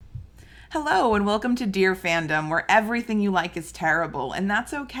Hello and welcome to Dear Fandom, where everything you like is terrible, and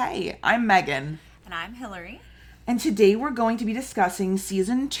that's okay. I'm Megan. And I'm Hillary. And today we're going to be discussing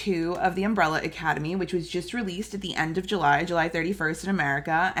Season 2 of The Umbrella Academy, which was just released at the end of July 31st in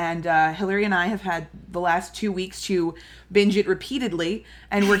America. And Hillary and I have had the last 2 weeks to binge it repeatedly,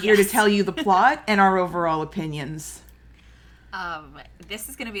 and we're here to tell you the plot and our overall opinions. This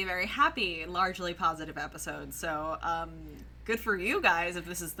is going to be a very happy, largely positive episode, so good for you guys if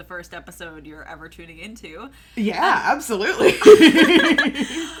this is the first episode you're ever tuning into. Yeah, absolutely.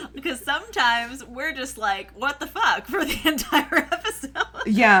 Because sometimes we're just like, what the fuck, for the entire episode.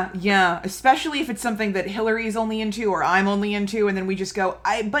 Yeah. Especially if it's something that Hillary's only into or I'm only into, and then we just go,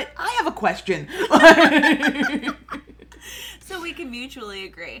 but I have a question. So we can mutually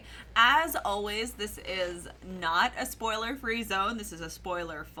agree. As always, this is not a spoiler-free zone. This is a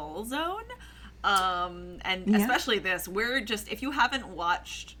spoiler-full zone. Especially this, we're just, if you haven't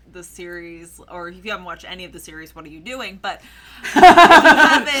watched the series, or if you haven't watched any of the series, what are you doing? But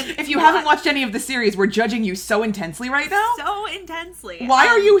if you haven't watched any of the series, we're judging you so intensely right now. So intensely. Why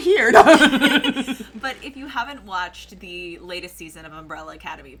are you here? But if you haven't watched the latest season of Umbrella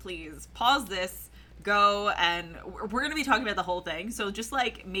Academy, please pause this, go, and we're going to be talking about the whole thing. So just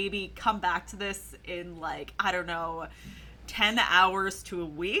like maybe come back to this in like, I don't know, 10 hours to a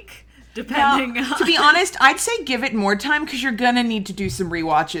week. Depending on... To be honest, I'd say give it more time because you're gonna need to do some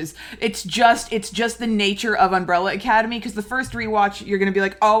rewatches. It's just the nature of Umbrella Academy, because the first rewatch you're gonna be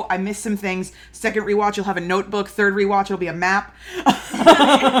like, oh, I missed some things. Second rewatch you'll have a notebook. Third rewatch it'll be a map.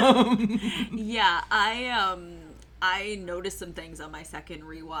 Yeah, I noticed some things on my second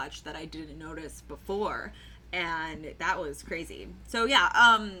rewatch that I didn't notice before, and that was crazy. So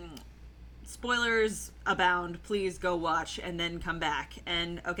yeah, spoilers abound. Please go watch and then come back.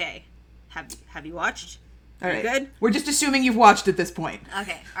 And okay. Have you watched? All right. Good? We're just assuming you've watched at this point.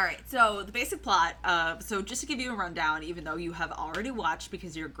 Okay, all right. So the basic plot, so just to give you a rundown, even though you have already watched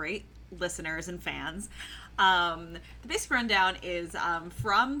because you're great listeners and fans, the basic rundown is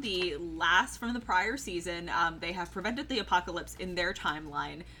from the prior season, they have prevented the apocalypse in their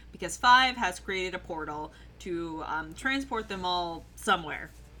timeline because Five has created a portal to transport them all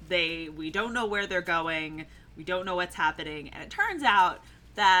somewhere. We don't know where they're going, we don't know what's happening, and it turns out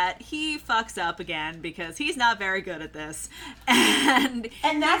that he fucks up again because he's not very good at this. And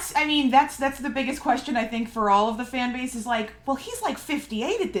that's the biggest question I think for all of the fan base is like, well, he's like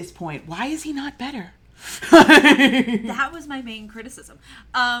 58 at this point. Why is he not better? That was my main criticism.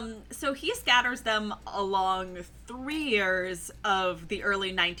 So he scatters them along 3 years of the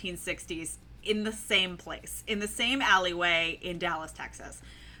early 1960s in the same place, in the same alleyway in Dallas, Texas.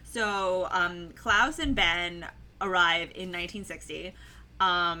 So Klaus and Ben arrive in 1960.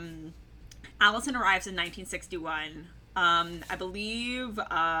 Allison arrives in 1961. I believe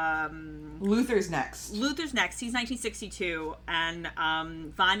Luther's next. He's 1962, and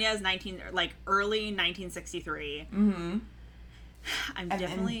Vanya is early 1963. Mm-hmm.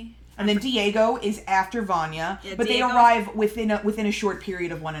 And then Diego is after Vanya, yeah, but Diego, they arrive within a short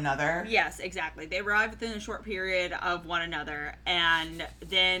period of one another. Yes, exactly. They arrive within a short period of one another, and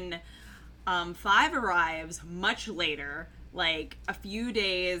then Five arrives much later, like a few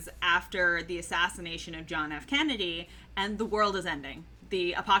days after the assassination of John F. Kennedy, and the world is ending.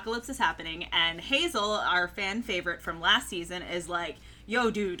 The apocalypse is happening, and Hazel, our fan favorite from last season, is like,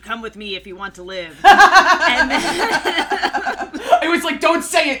 yo, dude, come with me if you want to live. And then... I was like, don't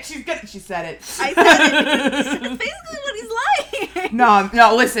say it. She said it. I said it. It's basically what he's like.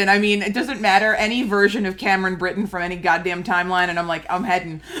 No, listen, I mean, it doesn't matter. Any version of Cameron Britton from any goddamn timeline, and I'm like, I'm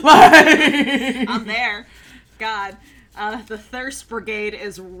heading. I'm there. God. The Thirst Brigade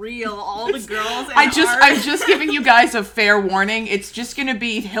is real. All the girls and I'm just giving you guys a fair warning. It's just going to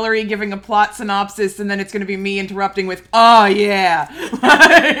be Hillary giving a plot synopsis, and then it's going to be me interrupting with, oh, yeah.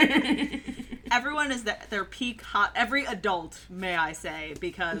 Everyone is at their peak hot. Every adult, may I say,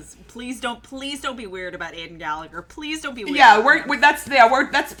 because please don't be weird about Aidan Gallagher. Please don't be weird. Yeah,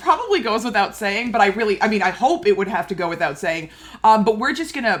 that's probably goes without saying, but I hope it would have to go without saying. But we're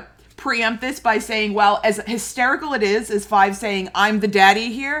just going to preempt this by saying, well, as hysterical it is as Five saying, I'm the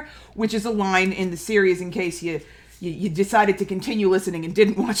daddy here, which is a line in the series in case you decided to continue listening and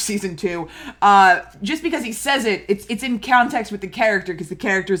didn't watch season 2. Just because he says it's in context with the character, because the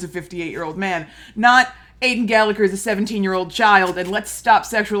character is a 58-year-old man, not Aidan Gallagher is a 17-year-old child, and let's stop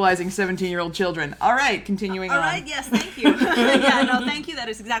sexualizing 17-year-old children. All right, continuing on. All right, yes, thank you. Yeah, no, thank you. That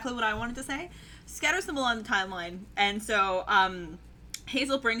is exactly what I wanted to say. Scatters them along the timeline, and so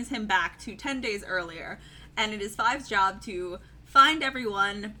Hazel brings him back to 10 days earlier, and it is Five's job to find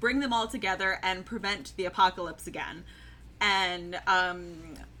everyone, bring them all together, and prevent the apocalypse again. And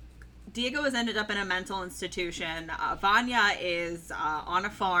Diego has ended up in a mental institution. Vanya is on a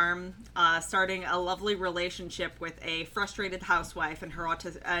farm, starting a lovely relationship with a frustrated housewife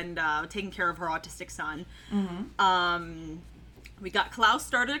and taking care of her autistic son. We got Klaus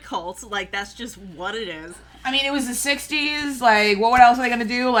started a cult. Like, that's just what it is. I mean, it was the 60s. Like, what else are they going to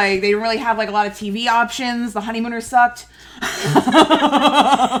do? Like, they didn't really have, like, a lot of TV options. The Honeymooners sucked. The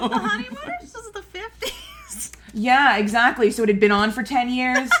Honeymooners was the 50s. Yeah, exactly. So it had been on for 10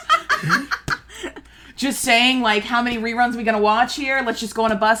 years. Just saying, like, how many reruns are we going to watch here? Let's just go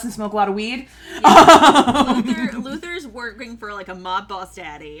on a bus and smoke a lot of weed. Yeah. Luther's working for, like, a mob boss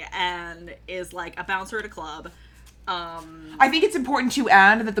daddy and is, like, a bouncer at a club. I think it's important to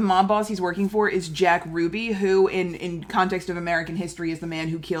add that the mob boss he's working for is Jack Ruby, who, in context of American history, is the man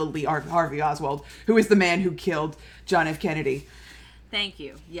who killed Lee Harvey Oswald, who is the man who killed John F. Kennedy. Thank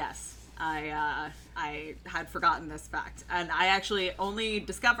you. Yes. I had forgotten this fact, and I actually only made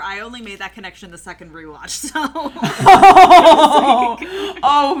that connection the second rewatch. So,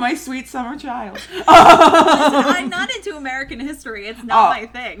 oh, my sweet summer child. Listen, I'm not into American history; it's not my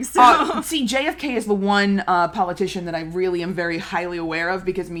thing. So, see, JFK is the one politician that I really am very highly aware of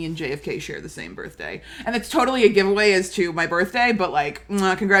because me and JFK share the same birthday, and it's totally a giveaway as to my birthday. But like,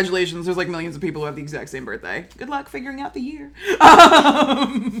 congratulations! There's like millions of people who have the exact same birthday. Good luck figuring out the year.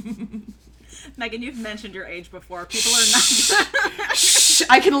 Megan, you've mentioned your age before. People are not. Shh,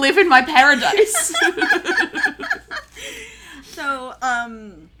 I can live in my paradise. So,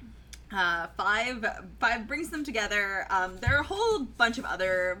 five brings them together. There are a whole bunch of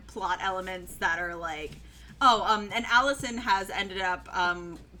other plot elements that are like, and Allison has ended up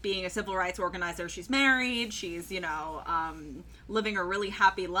being a civil rights organizer. She's married. She's, living a really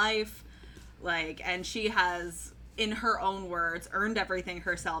happy life. Like, and she has, in her own words, earned everything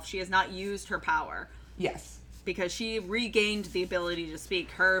herself. She has not used her power. Yes. Because she regained the ability to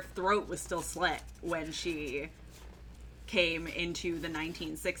speak. Her throat was still slit when she came into the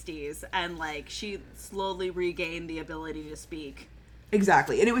 1960s. And, like, she slowly regained the ability to speak.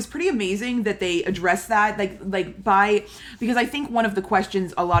 Exactly. And it was pretty amazing that they addressed that, because I think one of the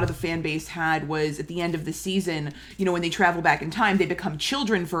questions a lot of the fan base had was at the end of the season, when they travel back in time, they become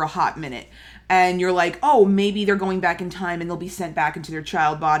children for a hot minute. And you're like, oh, maybe they're going back in time and they'll be sent back into their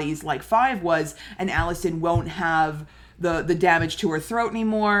child bodies like 5 was, and Allison won't have the damage to her throat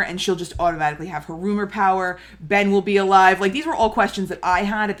anymore, and she'll just automatically have her rumor power. Ben will be alive. Like, these were all questions that I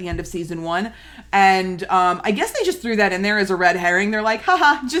had at the end of season 1. And I guess they just threw that in there as a red herring. They're like,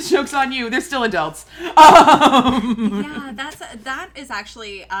 haha, just joke's on you. They're still adults. Yeah, that is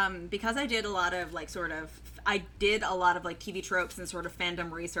actually, because I did a lot of, TV tropes and sort of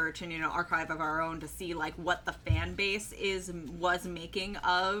fandom research and, archive of our own to see, like, what the fan base was making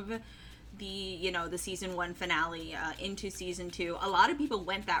of the season 1 finale into season 2. A lot of people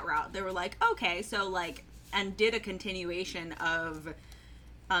went that route. They were like, okay, so, like, and did a continuation of,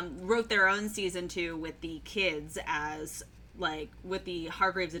 wrote their own season 2 with the kids as, like, with the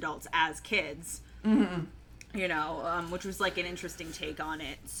Hargreaves adults as kids. Mm-hmm. Which was like an interesting take on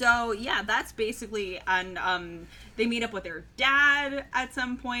it. So yeah, that's basically, and they meet up with their dad at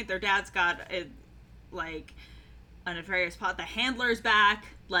some point. Their dad's got a nefarious plot. The handler's back.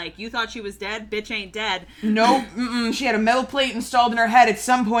 Like, you thought she was dead? Bitch ain't dead. Nope. She had a metal plate installed in her head at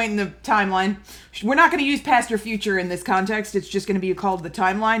some point in the timeline. We're not going to use past or future in this context. It's just going to be called the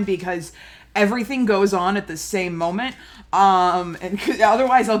timeline because everything goes on at the same moment. And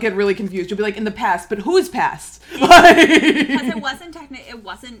otherwise I'll get really confused. You'll be like, in the past, but whose past? Because it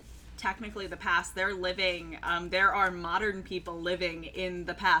wasn't technically the past. They're living, there are modern people living in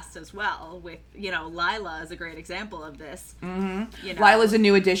the past as well, with, Lila is a great example of this. Mm-hmm. Lila's a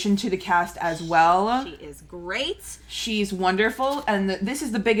new addition to the cast as well. She is great. She's wonderful, and this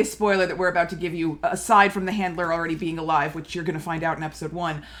is the biggest spoiler that we're about to give you, aside from the handler already being alive, which you're going to find out in episode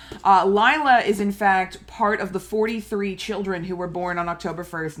 1. Lila is, in fact, part of the 43 children who were born on October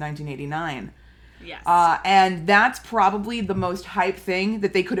 1st, 1989. Yes. And that's probably the most hype thing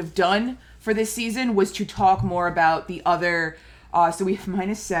that they could have done for this season, was to talk more about the other, so we have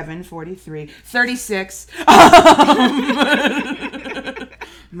 -7, 43, 36,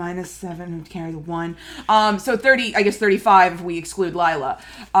 -7, carry the 1, so 30, I guess 35 if we exclude Lila.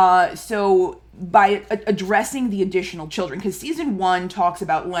 So by addressing the additional children, because season 1 talks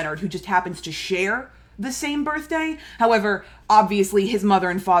about Leonard, who just happens to share the same birthday. However, obviously his mother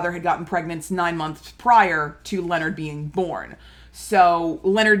and father had gotten pregnant 9 months prior to Leonard being born. So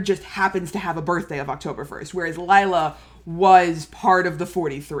Leonard just happens to have a birthday of October 1st, whereas Lila was part of the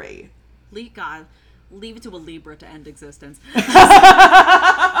 43. God, leave it to a Libra to end existence.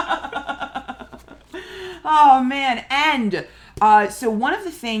 Oh man, and So one of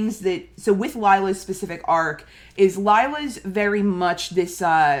the things so with Lila's specific arc is Lila's very much this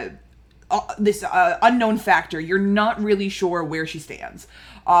unknown factor. You're not really sure where she stands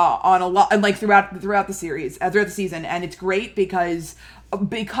on a lot, and like throughout the series, throughout the season, and it's great because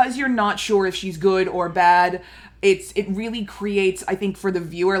you're not sure if she's good or bad. It really creates, I think, for the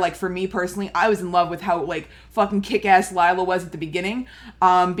viewer, like for me personally, I was in love with how like fucking kick-ass Lila was at the beginning,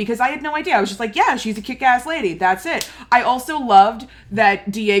 because I had no idea. I was just like, yeah, she's a kick-ass lady. That's it. I also loved that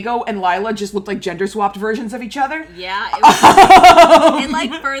Diego and Lila just looked like gender-swapped versions of each other. Yeah,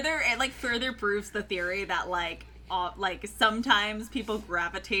 it further proves the theory that like sometimes people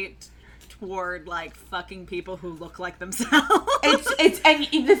gravitate toward like fucking people who look like themselves. And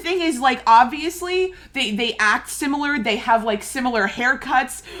the thing is, like, obviously they act similar, they have like similar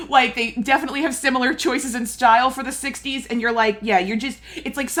haircuts, like they definitely have similar choices in style for the 60s, and you're like, yeah,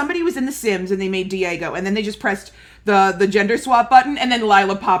 it's like somebody was in The Sims and they made Diego and then they just pressed the gender swap button and then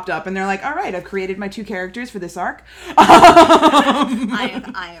Lila popped up and they're like, all right, I've created my 2 characters for this arc. I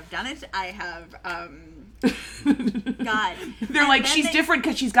have done it. I have God. They're like, she's different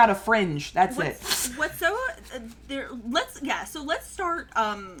because she's got a fringe. That's it. What's so there? Let's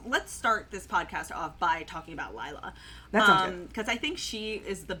start this podcast off by talking about Lila. That sounds good. Because I think she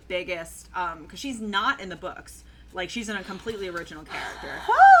is the biggest. Because she's not in the books. Like she's in a completely original character.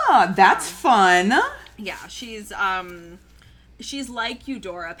 Ah, that's fun. Yeah, she's like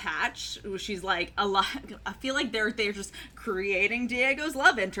Eudora Patch. She's like a lot. I feel like they're just creating Diego's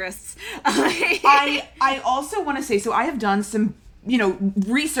love interests. I also want to say, so I have done some,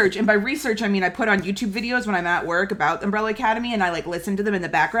 research, and by research I mean I put on YouTube videos when I'm at work about Umbrella Academy, and I like listen to them in the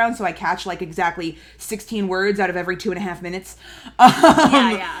background, so I catch like exactly 16 words out of every 2.5 minutes.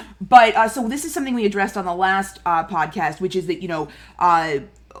 Yeah. But so this is something we addressed on the last podcast, which is that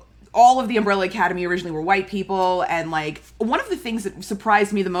all of the Umbrella Academy originally were white people, and like one of the things that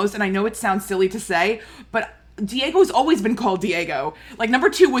surprised me the most, and I know it sounds silly to say, but Diego's always been called Diego. Like number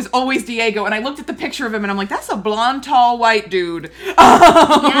 2 was always Diego, and I looked at the picture of him and I'm like, that's a blonde, tall, white dude.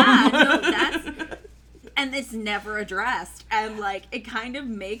 Yeah, no, and it's never addressed, and like it kind of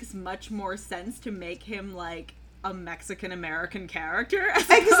makes much more sense to make him like a Mexican American character.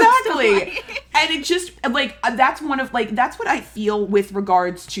 Exactly. And it just like that's what I feel with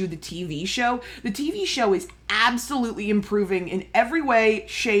regards to the TV show. The TV show is absolutely improving in every way,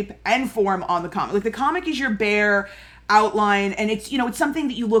 shape, and form on the comic. Like the comic is your bare outline, and it's it's something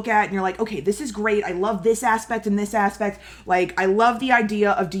that you look at and you're like, okay, this is great. I love this aspect and this aspect. Like I love the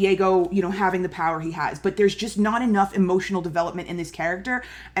idea of Diego, having the power he has, but there's just not enough emotional development in this character,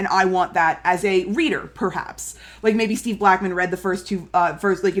 and I want that as a reader, perhaps. Like maybe Steve Blackman read the first 2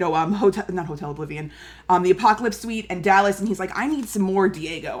 Hotel Oblivion, the Apocalypse Suite and Dallas, and he's like, I need some more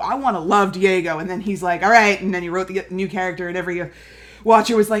Diego. I want to love Diego. And then he's like, all right, and then he wrote the new character, and every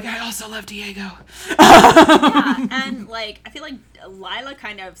watcher was like, I also love Diego. Yeah, and like I feel like Lila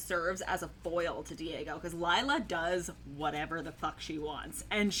kind of serves as a foil to Diego, because Lila does whatever the fuck she wants,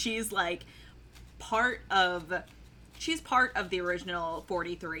 and she's like part of the original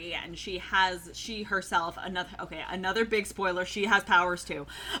 43, and she herself, another big spoiler, she has powers too.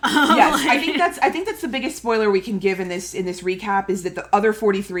 Yes, I think that's the biggest spoiler we can give in this recap, is that the other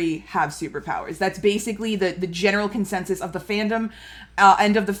 43 have superpowers. That's basically the general consensus of the fandom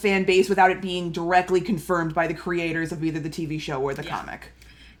and of the fan base, without it being directly confirmed by the creators of either the TV show or the comic.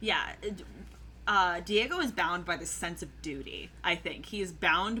 Yeah. Diego is bound by this sense of duty, I think. He is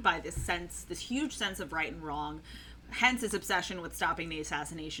bound by this huge sense of right and wrong, hence his obsession with stopping the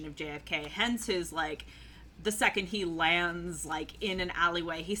assassination of JFK, hence his, like, the second he lands, like, in an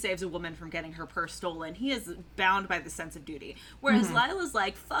alleyway, he saves a woman from getting her purse stolen. He is bound by the sense of duty. Whereas Lila's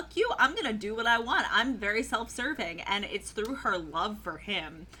like, fuck you, I'm gonna do what I want. I'm very self-serving. And it's through her love for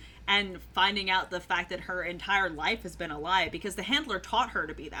him and finding out the fact that her entire life has been a lie, because the handler taught her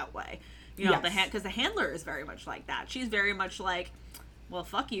to be that way. Because the handler is very much like that. She's very much like, well,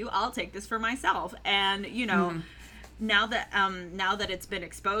 fuck you, I'll take this for myself. And, now that it's been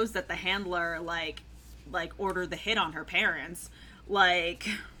exposed that the handler like ordered the hit on her parents, like,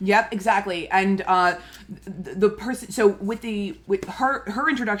 yep, exactly. And the person, so with her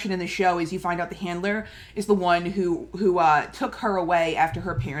introduction in the show is you find out the handler is the one who took her away after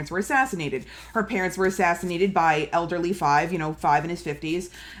her parents were assassinated. Her parents were assassinated by elderly Five in his 50s,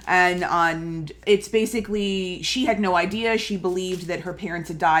 and it's basically, she had no idea. She believed that her parents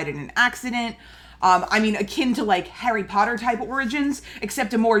had died in an accident. Akin to like Harry Potter type origins,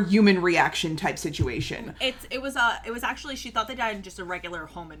 except a more human reaction type situation. It was actually, she thought they died in just a regular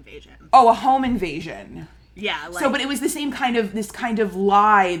home invasion. Oh, a home invasion. Yeah, like, so, but it was the same kind of, this kind of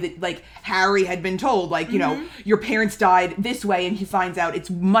lie that, like, Harry had been told, like, you know, your parents died this way, and he finds out it's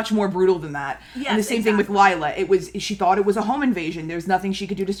much more brutal than that. Yes, and the same thing with Lila. She thought it was a home invasion. There's nothing she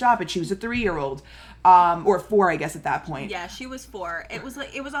could do to stop it. She was a 3-year-old. Or 4, I guess, at that point. Yeah, she was 4. It was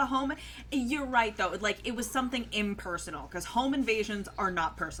like, it was a home, you're right, though, like, it was something impersonal, because home invasions are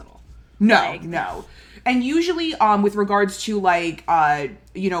not personal. No, no. And usually, with regards to, like,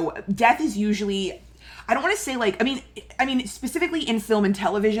 you know, death is usually, I don't want to say, like, I mean, specifically in film and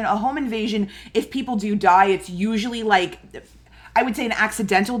television, a home invasion, if people do die, it's usually, like, I would say an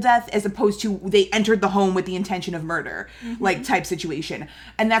accidental death, as opposed to they entered the home with the intention of murder, like, type situation.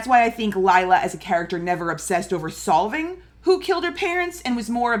 And that's why I think Lila, as a character, never obsessed over solving who killed her parents, and was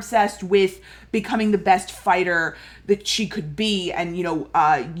more obsessed with becoming the best fighter that she could be, and, you know,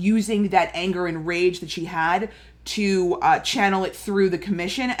 using that anger and rage that she had to channel it through the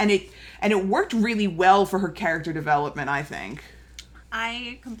commission, and it worked really well for her character development, I think.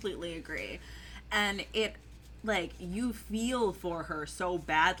 I completely agree. And it, like, you feel for her so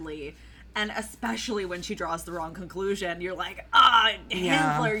badly, and especially when she draws the wrong conclusion, you're like,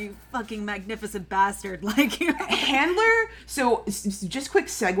 Handler, you fucking magnificent bastard. Like, Handler, so just quick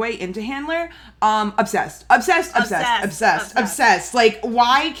segue into Handler, obsessed. Like,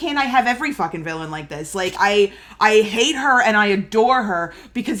 why can't I have every fucking villain like this? Like, I hate her and I adore her,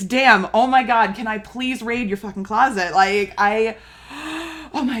 because damn, oh my god, can I please raid your fucking closet? Like,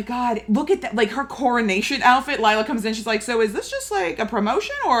 oh my god, look at that, like, her coronation outfit. Lila comes in, she's like, so is this just like a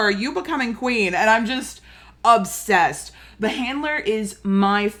promotion, or are you becoming queen? And I'm just obsessed. The Handler is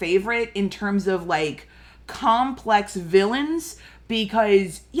my favorite in terms of, like, complex villains,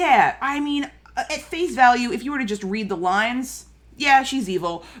 because, yeah, I mean, at face value, if you were to just read the lines, yeah, she's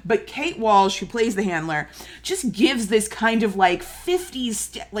evil. But Kate Walsh, who plays the Handler, just gives this kind of, like,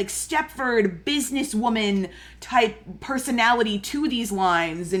 50s, like, Stepford businesswoman type personality to these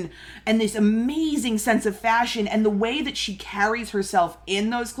lines, and this amazing sense of fashion, and the way that she carries herself in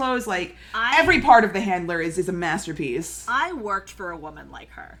those clothes. Like, every part of the Handler is a masterpiece. I worked for a woman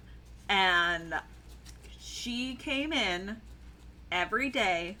like her, and she came in every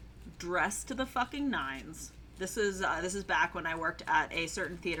day dressed to the fucking nines. This is back when I worked at a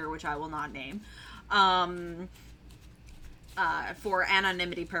certain theater, which I will not name, for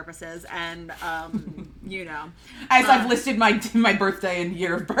anonymity purposes, and you know, as I've listed my birthday and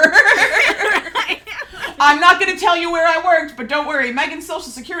year of birth. I'm not going to tell you where I worked, but don't worry, Megan's social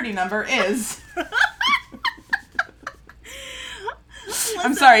security number is.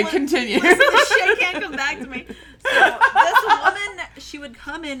 I'm sorry, continue. This shit can't come back to me. So this woman, she would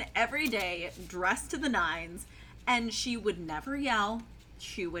come in every day dressed to the nines, and she would never yell.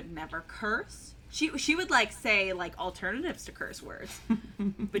 She would never curse. She would, like, say, like, alternatives to curse words,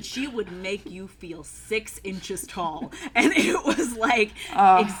 but she would make you feel 6 inches tall, and it was like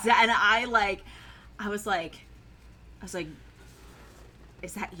and I was like,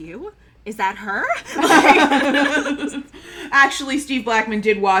 is that you? Is that her? Like, actually, Steve Blackman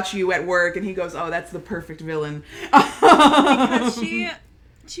did watch you at work, and he goes, oh, that's the perfect villain. Because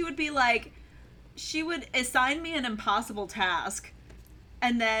she would be like, she would assign me an impossible task,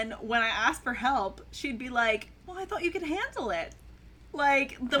 and then when I asked for help, she'd be like, well, I thought you could handle it.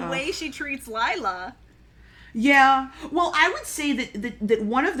 Like, the way she treats Lila. Yeah. Well, I would say that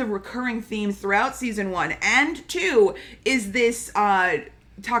one of the recurring themes throughout season 1 and 2 is this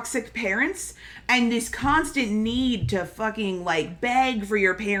toxic parents, and this constant need to fucking, like, beg for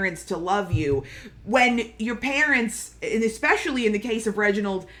your parents to love you, when your parents, and especially in the case of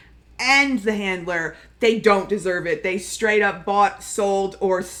Reginald and the Handler, they don't deserve it. They straight up bought, sold,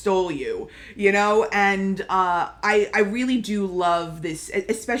 or stole you, you know? And I really do love this,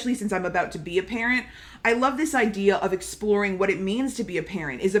 especially since I'm about to be a parent. I love this idea of exploring what it means to be a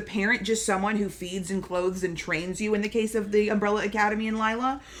parent. Is a parent just someone who feeds and clothes and trains you in the case of the Umbrella Academy and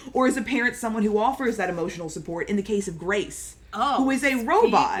Lila? Or is a parent someone who offers that emotional support in the case of Grace? Oh, who is a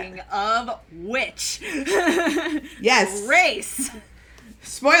robot. Speaking of which. Yes. Grace.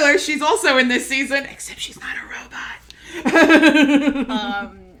 Spoiler, she's also in this season, except she's not a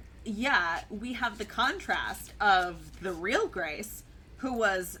robot. Yeah, we have the contrast of the real Grace, who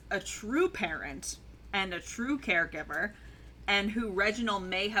was a true parent and a true caregiver, and who Reginald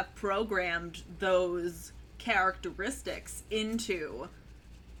may have programmed those characteristics into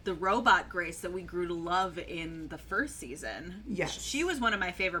the robot Grace that we grew to love in the first season. Yes. She was one of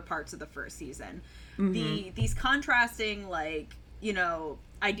my favorite parts of the first season. Mm-hmm. These contrasting, like, you know,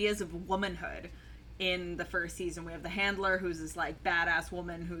 ideas of womanhood in the first season. We have the Handler, who's this, like, badass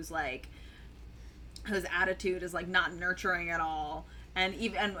woman whose, like, whose attitude is, like, not nurturing at all. And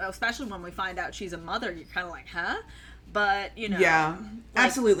especially when we find out she's a mother, you're kind of like, huh? But, you know. Yeah,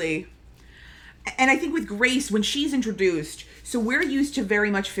 absolutely. And I think with Grace, when she's introduced, so we're used to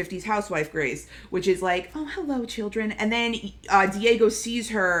very much 50s housewife Grace, which is like, oh, hello, children. And then Diego sees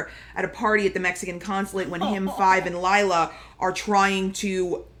her at a party at the Mexican consulate when him, Five, and Lila are trying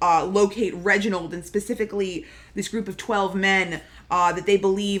to locate Reginald, and specifically this group of 12 men that they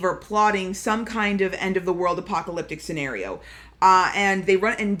believe are plotting some kind of end-of-the-world apocalyptic scenario. And they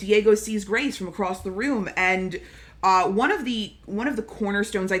run, and Diego sees Grace from across the room, and one of the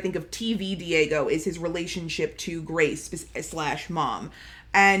cornerstones, I think, of TV Diego is his relationship to Grace / mom.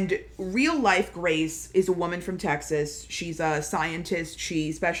 And real life Grace is a woman from Texas. She's a scientist.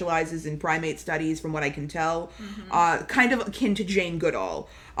 She specializes in primate studies, from what I can tell. Kind of akin to Jane Goodall,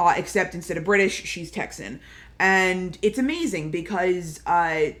 except instead of British, she's Texan. And it's amazing because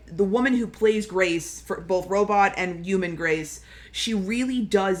the woman who plays Grace, for both robot and human Grace, she really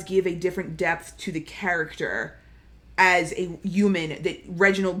does give a different depth to the character as a human that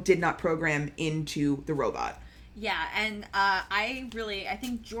Reginald did not program into the robot. Yeah, and I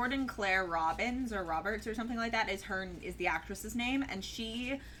think Jordan Claire Robbins or Roberts or something like that is the actress's name, and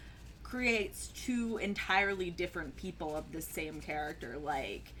she creates two entirely different people of the same character.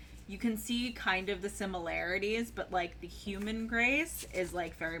 Like, you can see kind of the similarities, but like the human Grace is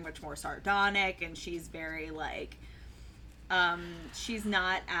like very much more sardonic, and she's very like she's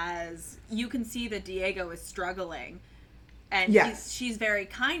not as, you can see that Diego is struggling. And yes. She's very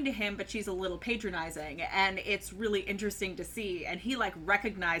kind to him, but she's a little patronizing. And it's really interesting to see. And he, like,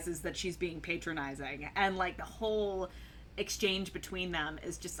 recognizes that she's being patronizing. And, like, the whole exchange between them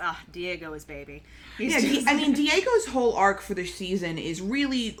is just, Diego is baby. Diego's whole arc for the season is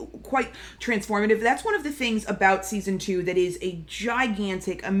really quite transformative. That's one of the things about season 2 that is a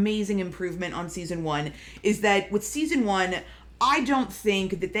gigantic, amazing improvement on season 1, is that with season 1, I don't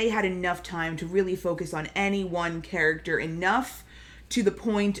think that they had enough time to really focus on any one character enough to the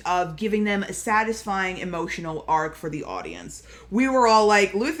point of giving them a satisfying emotional arc for the audience. We were all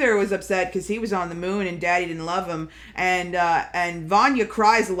like, Luther was upset because he was on the moon and Daddy didn't love him, and Vanya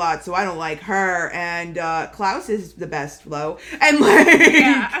cries a lot, so I don't like her, and Klaus is the best, Flo, and like,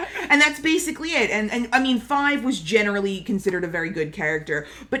 and that's basically it. And I mean, Five was generally considered a very good character,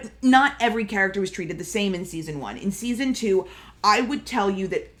 but not every character was treated the same in season 1. In season 2, I would tell you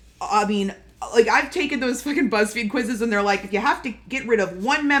that, I mean, like, I've taken those fucking BuzzFeed quizzes, and they're like, if you have to get rid of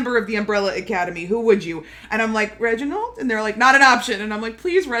one member of the Umbrella Academy, who would you? And I'm like, Reginald? And they're like, not an option. And I'm like,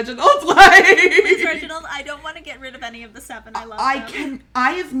 please, Reginald. Like, please, Reginald. I don't want to get rid of any of the 7. I love them.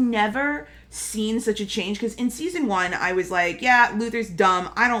 I have never seen such a change, because in season 1, I was like, yeah, Luther's dumb.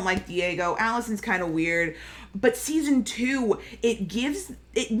 I don't like Diego. Allison's kind of weird. But season 2,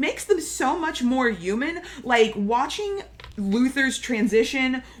 it makes them so much more human. Like, watching Luther's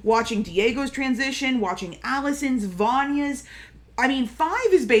transition, watching Diego's transition, watching Allison's, Vanya's. I mean,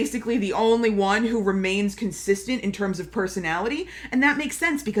 Five is basically the only one who remains consistent in terms of personality, and that makes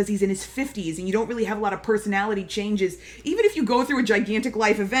sense because he's in his 50s, and you don't really have a lot of personality changes. Even if you go through a gigantic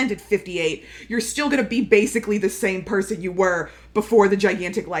life event at 58, you're still going to be basically the same person you were before the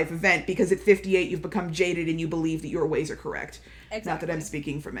gigantic life event, because at 58 you've become jaded and you believe that your ways are correct. Exactly. Not that I'm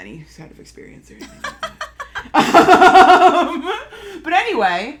speaking from any kind of experience or anything like that. But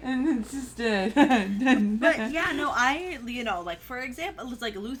anyway, and it's just but yeah, no, like, for example, it's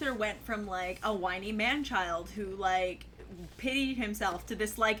like Luther went from like a whiny man-child who like pitied himself to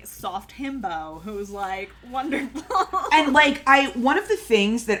this like soft himbo who's like wonderful. And like, one of the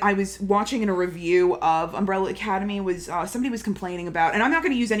things that I was watching in a review of Umbrella Academy was somebody was complaining about, and I'm not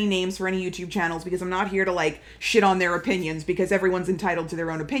going to use any names for any YouTube channels because I'm not here to like shit on their opinions, because everyone's entitled to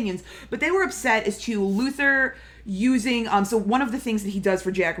their own opinions, but they were upset as to Luther using so one of the things that he does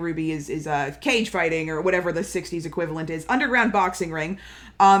for Jack Ruby is cage fighting, or whatever the 60s equivalent is, underground boxing ring,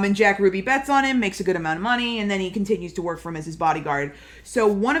 and Jack Ruby bets on him, makes a good amount of money, and then he continues to work for him as his bodyguard. So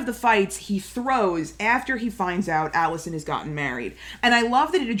one of the fights he throws after he finds out Allison has gotten married, and I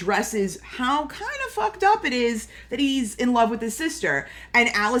love that it addresses how kind of fucked up it is that he's in love with his sister, and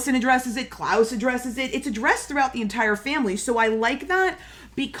Allison addresses it, Klaus addresses it, it's addressed throughout the entire family. So I like that,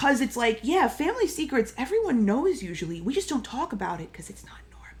 because it's like, yeah, family secrets, everyone knows usually. We just don't talk about it because it's not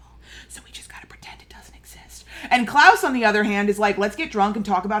normal. So we just gotta pretend it doesn't exist. And Klaus, on the other hand, is like, let's get drunk and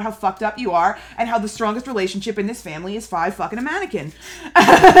talk about how fucked up you are and how the strongest relationship in this family is Five fucking a mannequin.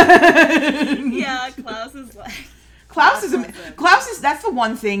 Yeah, Klaus is like... Klaus is that's the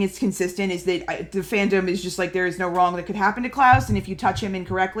one thing is consistent, is that the fandom is just like, there is no wrong that could happen to Klaus, and if you touch him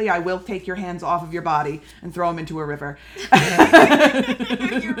incorrectly, I will take your hands off of your body and throw him into a river.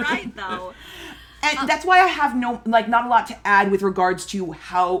 You're right, though. And that's why I have not a lot to add with regards to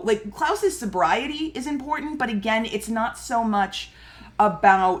how, like, Klaus's sobriety is important, but again, it's not so much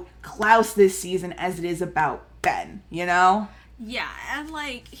about Klaus this season as it is about Ben, you know? Yeah, and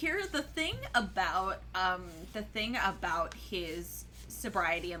like, here's the thing about his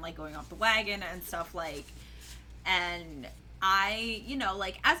sobriety and like going off the wagon and stuff, like, and I, you know,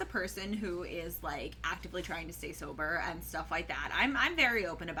 like, as a person who is like actively trying to stay sober and stuff like that, I'm very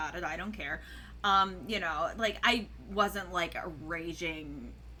open about it. I don't care. You know, like, I wasn't like a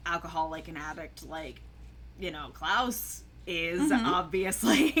raging alcoholic and addict like, you know, Klaus is,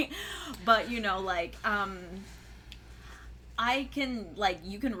 obviously. But, you know, like, I can, like,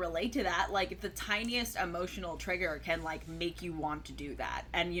 you can relate to that. Like, the tiniest emotional trigger can, like, make you want to do that.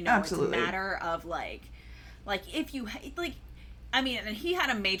 And, you know, Absolutely. It's a matter of, like, if you, like, I mean, and he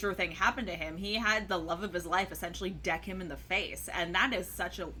had a major thing happen to him. He had the love of his life essentially deck him in the face. And that is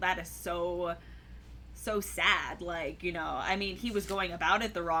so sad. Like, you know, I mean, he was going about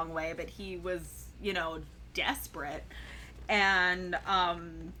it the wrong way, but he was, you know, desperate. And,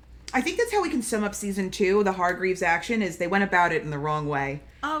 I think that's how we can sum up season 2, the Hargreaves action, is they went about it in the wrong way.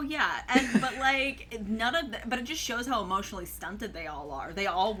 oh yeah, but like, but it just shows how emotionally stunted they all are. They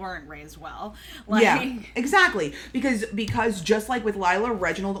all weren't raised well. Like, Yeah, exactly. Because just like with Lila,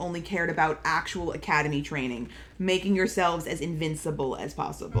 Reginald only cared about actual academy training, making yourselves as invincible as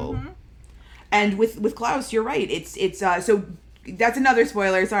possible. And with Klaus, you're right. It's so that's another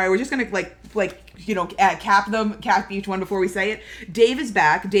spoiler. Sorry, we're just gonna like you know, cap each one before we say it. Dave is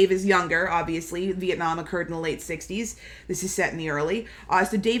back. Dave is younger, obviously. Vietnam occurred in the late 60s. This is set in the early.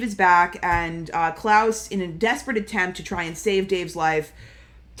 So Dave is back, and Klaus, in a desperate attempt to try and save Dave's life,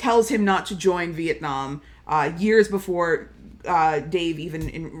 tells him not to join Vietnam years before Dave even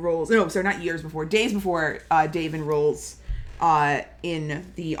enrolls. No, sorry, not years before. Days before Dave enrolls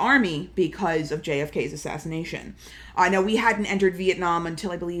in the army because of JFK's assassination. Now, we hadn't entered Vietnam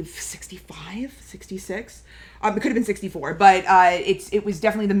until, I believe, 65, 66. It could have been 64, but it was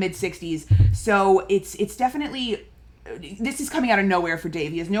definitely the mid-60s. So it's definitely... This is coming out of nowhere for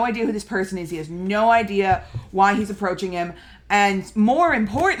Dave. He has no idea who this person is. He has no idea why he's approaching him. And more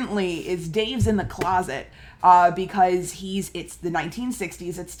importantly is Dave's in the closet because it's the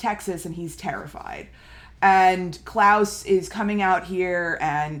 1960s, it's Texas, and he's terrified. And Klaus is coming out here,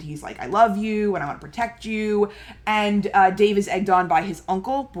 and he's like, I love you, and I want to protect you. And Dave is egged on by his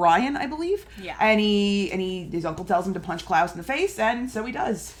uncle, Brian, I believe. Yeah. And his uncle tells him to punch Klaus in the face, and so he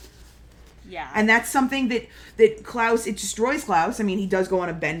does. Yeah. And that's something that Klaus, it destroys Klaus. I mean, he does go on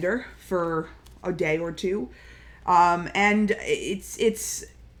a bender for a day or two. And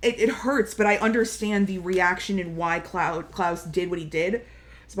it hurts, but I understand the reaction and why Klaus did what he did.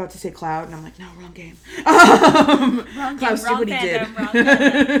 I was about to say Cloud, and I'm like, no, wrong game. Wrong Klaus game, did what he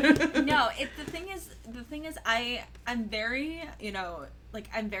fandom, did. No, the thing is, I'm very, you know, like,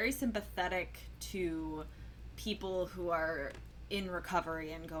 I'm very sympathetic to people who are in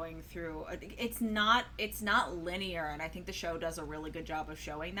recovery and going through. It's not linear, and I think the show does a really good job of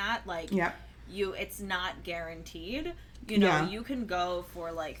showing that. Like, Yeah. it's not guaranteed. You know, Yeah. you can go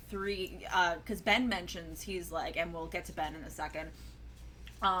for like 3, because Ben mentions, he's like, and we'll get to Ben in a second.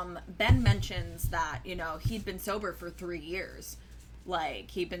 Ben mentions that, you know, he'd been sober for 3 years. Like,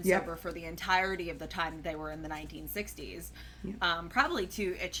 he'd been Yep. sober for the entirety of the time they were in the 1960s. Yep. Probably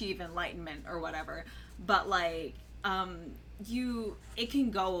to achieve enlightenment or whatever. But, like, it can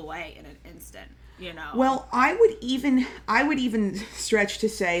go away in an instant, you know? Well, I would even stretch to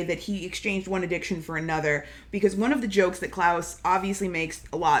say that he exchanged one addiction for another, because one of the jokes that Klaus obviously makes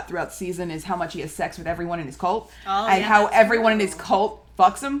a lot throughout the season is how much he has sex with everyone in his cult, and how everyone in his cult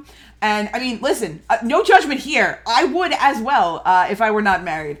fucks him. And I mean, listen, no judgment here. I would as well if I were not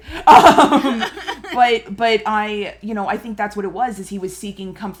married. But I think that's what it was. Is he was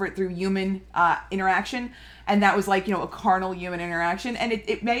seeking comfort through human interaction. And that was like, you know, a carnal human interaction. And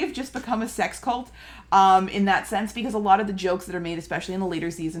it may have just become a sex cult in that sense, because a lot of the jokes that are made, especially in the later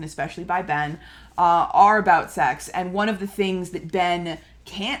season, especially by Ben, are about sex. And one of the things that Ben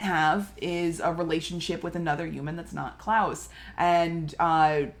can't have is a relationship with another human that's not Klaus. And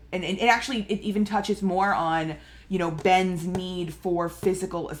it even touches more on, you know, Ben's need for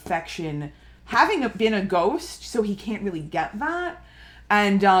physical affection, having been a ghost, so he can't really get that.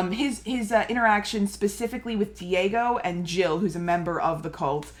 And his interaction specifically with Diego and Jill, who's a member of the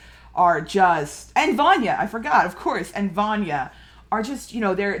cult, are just... And Vanya, I forgot, of course. And Vanya are just, you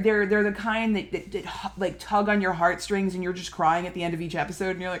know, they're the kind that like tug on your heartstrings, and you're just crying at the end of each episode,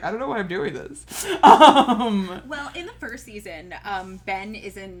 and you're like, I don't know why I'm doing this. Well, in the first season, Ben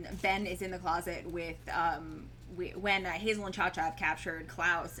is in the closet with when Hazel and Cha-Cha have captured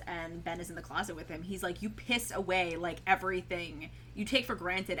Klaus and Ben is in the closet with him, he's like, you piss away like everything. You take for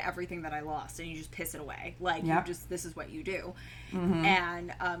granted everything that I lost and you just piss it away. Like, you just, this is what you do. Mm-hmm.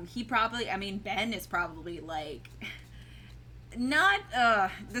 And he probably, I mean, Ben is probably like... Not,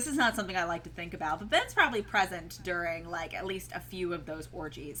 this is not something I like to think about, but Ben's probably present during, like, at least a few of those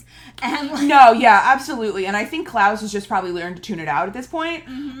orgies. And like, no, yeah, absolutely. And I think Klaus has just probably learned to tune it out at this point,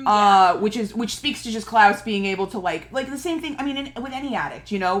 which speaks to just Klaus being able to, like the same thing, I mean, with any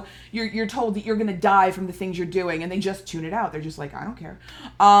addict, you know, you're told that you're gonna die from the things you're doing, and they just tune it out. They're just like, I don't care.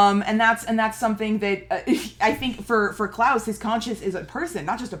 And that's something that, I think for Klaus, his conscience is a person,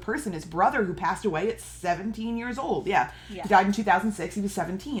 not just a person, his brother who passed away at 17 years old. Yeah. He died in 2006. He was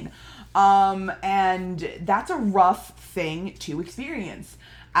 17. And that's a rough thing to experience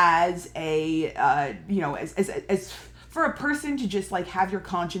as a, as for a person to just like have your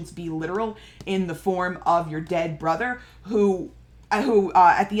conscience be literal in the form of your dead brother who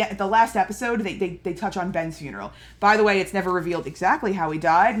at the last episode they touch on Ben's funeral. By the way, it's never revealed exactly how he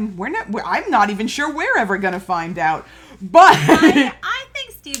died, and I'm not even sure we're ever gonna find out. But I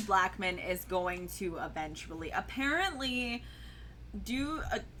think Steve Blackman is going to eventually, apparently,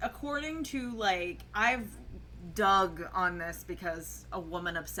 according to, like, I've dug on this because a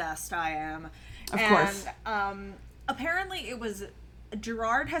woman obsessed I am. Of course. Apparently it was,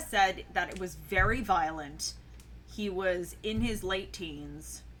 Gerard has said that it was very violent. He was in his late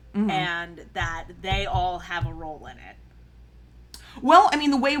teens, and that they all have a role in it. Well, I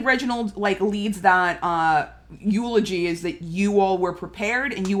mean, the way Reginald, like, leads that eulogy is that you all were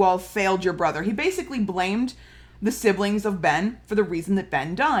prepared and you all failed your brother. He basically blamed the siblings of Ben for the reason that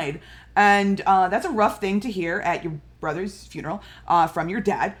Ben died. And that's a rough thing to hear at your brother's funeral from your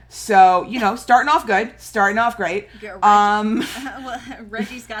dad. So, you know, starting off good, starting off great.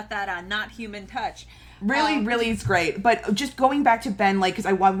 Reggie's got that not human touch. Really, it's great. But just going back to Ben, like, because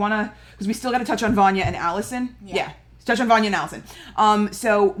I want to, because we still got to touch on Vanya and Allison. Yeah. Touch on Vanya and Allison.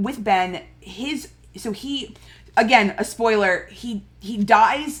 So with Ben, he, again, a spoiler, he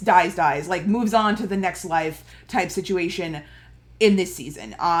dies, like moves on to the next life type situation in this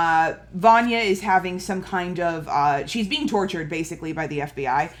season. Vanya is having some kind of, she's being tortured basically by the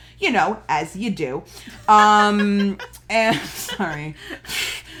FBI, you know, as you do. And sorry.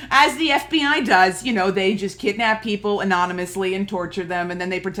 As the FBI does, you know, they just kidnap people anonymously and torture them, and then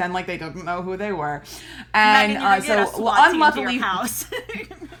they pretend like they don't know who they were. And unluckily, house.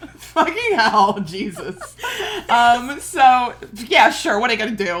 Fucking hell, Jesus. So yeah, sure. What are you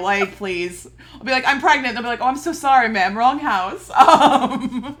gonna do? Like, please. I'll be like, I'm pregnant. They'll be like, oh, I'm so sorry, ma'am. Wrong house.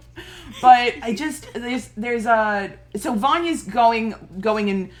 But I just so Vanya's going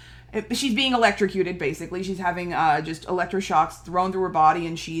in. She's being electrocuted, basically. She's having just electroshocks thrown through her body,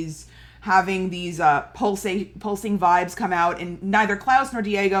 and she's having these pulsing vibes come out, and neither Klaus nor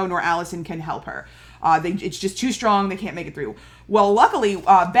Diego nor Allison can help her. It's just too strong. They can't make it through. Well, luckily,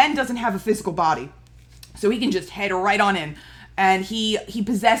 Ben doesn't have a physical body, so he can just head right on in. And he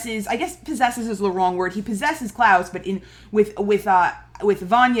possesses, I guess possesses is the wrong word. He possesses Klaus, but with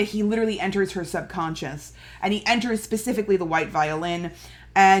Vanya, he literally enters her subconscious, and he enters specifically the white violin.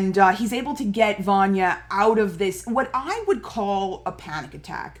 And he's able to get Vanya out of this, what I would call a panic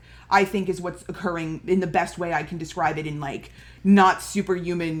attack, I think is what's occurring in the best way I can describe it in, like, not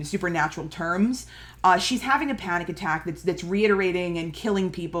superhuman, supernatural terms. She's having a panic attack that's reiterating and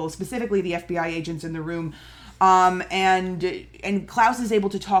killing people, specifically the FBI agents in the room. And Klaus is able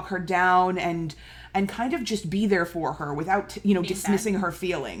to talk her down and kind of just be there for her without, you know, dismissing her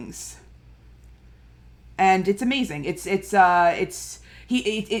feelings. And it's amazing.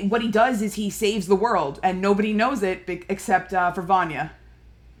 What he does is he saves the world, and nobody knows it except for Vanya.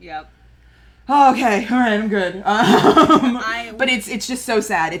 Yep. Okay, all right, I'm good. But it's just so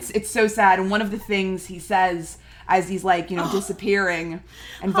sad. It's so sad. And one of the things he says as he's, like, you know, disappearing,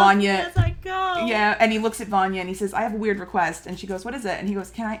 and Vanya, as I go. Yeah, and he looks at Vanya and he says, I have a weird request. And she goes, what is it? And he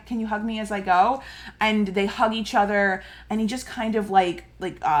goes, can you hug me as I go? And they hug each other, and he just kind of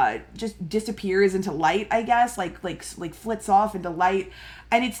just disappears into light, I guess, like flits off into light.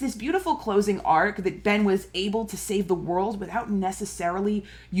 And it's this beautiful closing arc that Ben was able to save the world without necessarily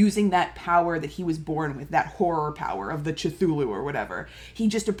using that power that he was born with, that horror power of the Cthulhu or whatever. He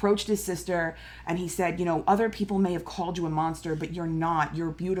just approached his sister and he said, you know, other people may have called you a monster, but you're not.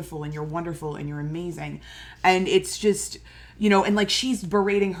 You're beautiful and you're wonderful and you're amazing. And it's just, you know, and like she's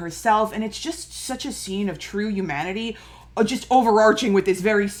berating herself, and it's just such a scene of true humanity, just overarching with this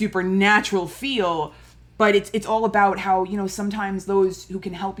very supernatural feel. But it's all about how, you know, sometimes those who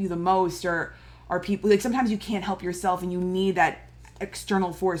can help you the most are people, like sometimes you can't help yourself and you need that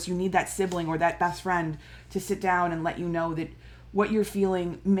external force. You need that sibling or that best friend to sit down and let you know that what you're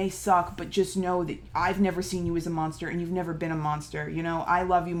feeling may suck, but just know that I've never seen you as a monster and you've never been a monster. You know, I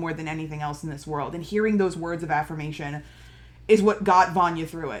love you more than anything else in this world. And hearing those words of affirmation is what got Vanya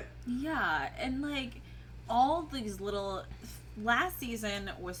through it. Yeah, and like all these little last season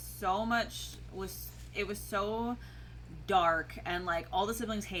was so dark, and like all the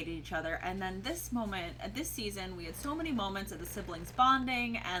siblings hated each other, and then this season we had so many moments of the siblings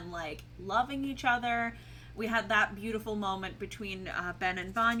bonding and like loving each other. We had that beautiful moment between Ben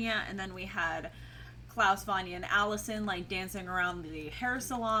and Vanya, and then we had Klaus, Vanya, and Allison like dancing around the hair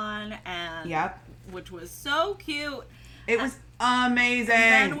salon, and which was so cute. It was amazing.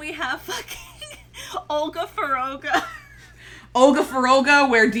 And then we have fucking Olga Faroga. Olga Faroga,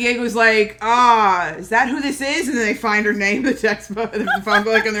 where Diego's like, is that who this is? And then they find her name in the textbook, the phone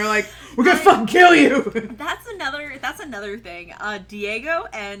book, and they're like, we're gonna fucking kill you. That's another thing. Diego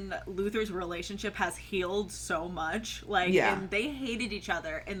and Luther's relationship has healed so much. Like, and they hated each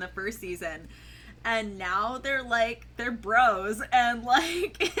other in the first season. And now they're bros, and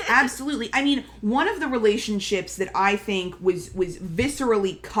like absolutely. I mean, one of the relationships that I think was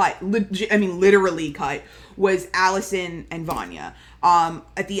viscerally cut, literally cut, was Allison and Vanya.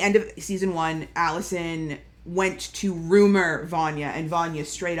 At the end of season 1, Allison went to rumor Vanya, and Vanya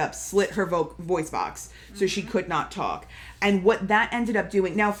straight up slit her voice box so she could not talk. And what that ended up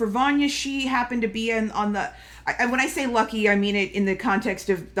doing, now for Vanya, she happened to be on the, when I say lucky, I mean it in the context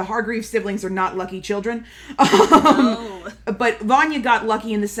of the Hargreaves siblings are not lucky children. But Vanya got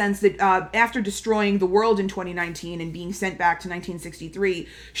lucky in the sense that after destroying the world in 2019 and being sent back to 1963,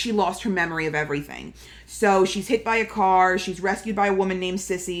 she lost her memory of everything. So she's hit by a car, she's rescued by a woman named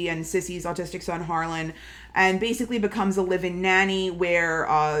Sissy and Sissy's autistic son Harlan, and basically becomes a live-in nanny where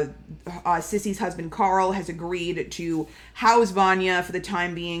Sissy's husband Carl has agreed to house Vanya for the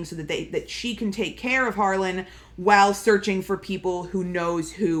time being so that she can take care of Harlan while searching for people who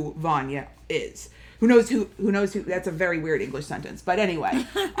knows who Vanya is. Who knows who, that's a very weird English sentence. But anyway,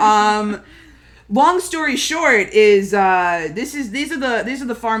 long story short is these are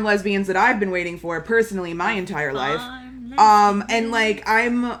the farm lesbians that I've been waiting for personally my entire life. And like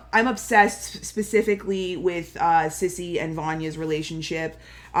I'm obsessed specifically with Sissy and Vanya's relationship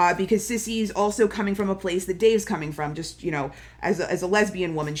because Sissy's also coming from a place that Dave's coming from, just, you know, as a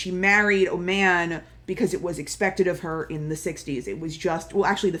lesbian woman. She married a man because it was expected of her in the 60s. It was just, well,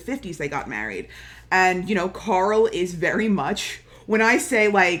 actually the 50s they got married. And, you know, Carl is very much, when I say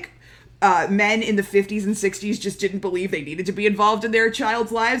like men in the 50s and 60s just didn't believe they needed to be involved in their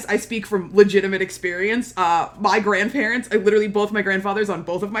child's lives, I speak from legitimate experience. My grandparents, literally both my grandfathers on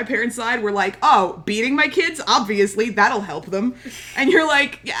both of my parents' side were like, oh, beating my kids? Obviously, that'll help them. And you're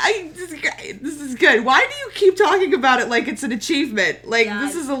like, yeah, this is good. Why do you keep talking about it like it's an achievement? Like,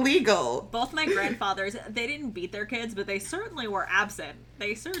 this is illegal. Both my grandfathers, they didn't beat their kids, but they certainly were absent.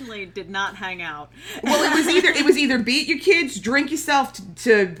 They certainly did not hang out. Well, it was either beat your kids, drink yourself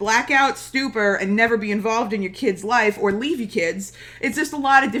to blackout stupor and never be involved in your kid's life, or leave your kids. It's just a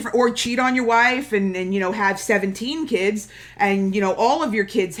lot of different, or cheat on your wife and you know, have 17 kids and, you know, all of your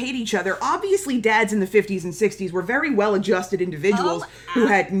kids hate each other. Obviously dads in the 50s and 60s were very well-adjusted individuals who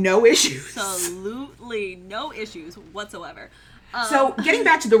had no issues. Absolutely no issues whatsoever. So, getting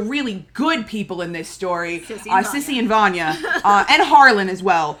back to the really good people in this story, Sissy and Vanya, and Harlan as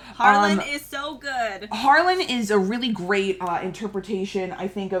well. Harlan is so good. Harlan is a really great interpretation, I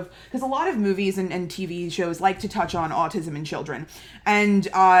think, of, because a lot of movies and TV shows like to touch on autism in children. And,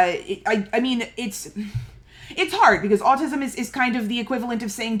 I mean, it's hard because autism is kind of the equivalent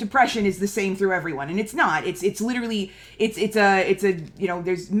of saying depression is the same through everyone, and it's not. It's literally it's a you know,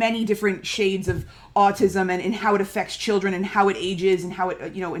 there's many different shades of autism and how it affects children and how it ages and how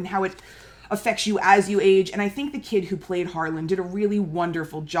it, you know, and how it affects you as you age. And I think the kid who played Harlan did a really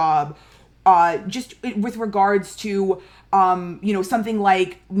wonderful job just with regards to you know, something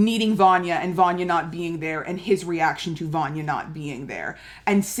like needing Vanya and Vanya not being there and his reaction to Vanya not being there,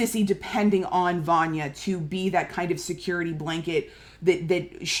 and Sissy depending on Vanya to be that kind of security blanket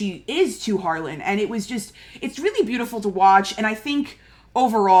that she is to Harlan. And it was just, it's really beautiful to watch. And I think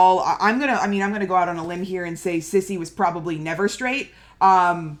overall, I'm gonna go out on a limb here and say Sissy was probably never straight.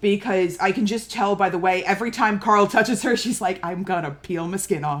 Because I can just tell by the way every time Carl touches her, she's like, I'm gonna peel my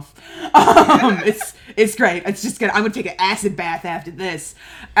skin off. It's great. It's just I'm gonna take an acid bath after this.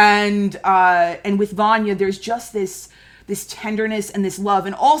 And with Vanya, there's just this tenderness and this love,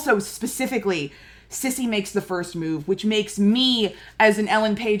 and also specifically Sissy makes the first move, which makes me, as an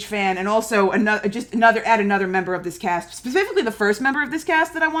Ellen Page fan, and also another member of this cast, specifically the first member of this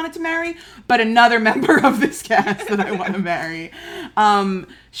cast that I wanted to marry, but another member of this cast that I want to marry. I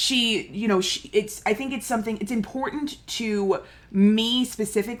think it's important to me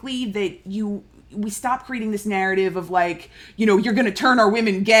specifically that we stop creating this narrative of like, you're going to turn our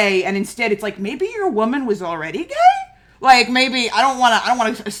women gay, and instead it's like, maybe your woman was already gay? Like, maybe, I don't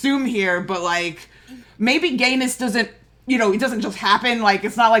want to assume here, but like, maybe gayness doesn't, it doesn't just happen. Like,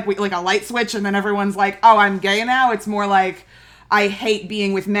 it's not like like a light switch and then everyone's like, oh, I'm gay now. It's more like, I hate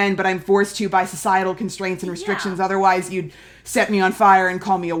being with men, but I'm forced to by societal constraints and restrictions. Yeah. Otherwise, you'd set me on fire and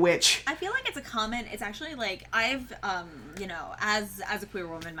call me a witch. I feel like it's a common, it's actually like, I've, as a queer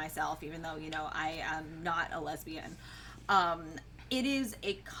woman myself, even though, I am not a lesbian, it is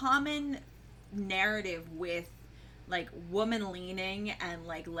a common narrative with like woman leaning and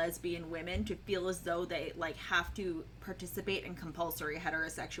like lesbian women to feel as though they like have to participate in compulsory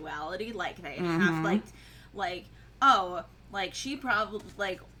heterosexuality. Like they have like, oh, like she probably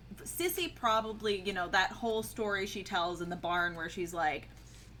like Sissy probably, that whole story she tells in the barn where she's like,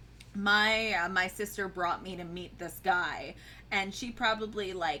 my sister brought me to meet this guy, and she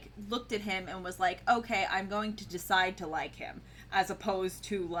probably like looked at him and was like, okay, I'm going to decide to like him, as opposed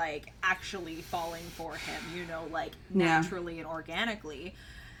to like actually falling for him, like naturally and organically.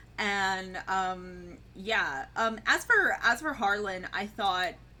 And as for Harlan, I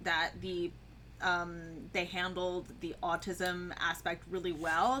thought that they handled the autism aspect really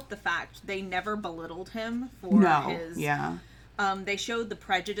well. The fact they never belittled him for his they showed the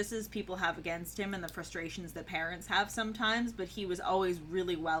prejudices people have against him and the frustrations that parents have sometimes, but he was always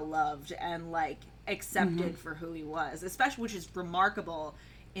really well loved and like accepted for who he was, especially, which is remarkable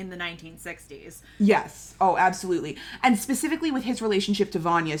in the 1960s. Yes. Oh, absolutely. And specifically with his relationship to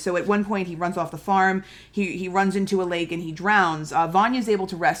Vanya. So at one point he runs off the farm, he runs into a lake and he drowns. Vanya's able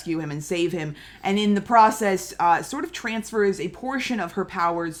to rescue him and save him, and in the process sort of transfers a portion of her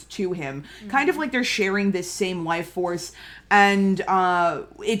powers to him. Kind of like they're sharing this same life force. And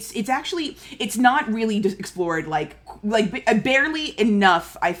it's actually, it's not really explored like barely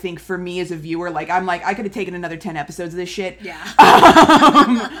enough, I think, for me as a viewer. Like, I'm like, I could have taken another 10 episodes of this shit. Yeah.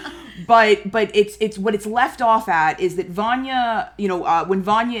 But it's what it's left off at is that Vanya, when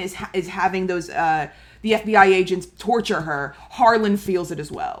Vanya is having those the FBI agents torture her, Harlan feels it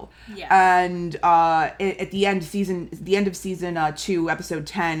as well. Yeah. And at the end of season 2, episode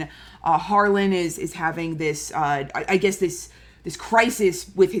 10, Harlan is having this this crisis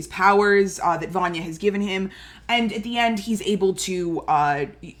with his powers that Vanya has given him. And at the end, he's able to,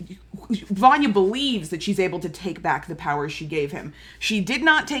 Vanya believes that she's able to take back the powers she gave him. She did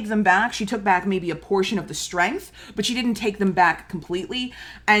not take them back. She took back maybe a portion of the strength, but she didn't take them back completely.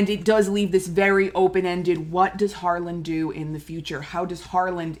 And it does leave this very open-ended, what does Harlan do in the future? How does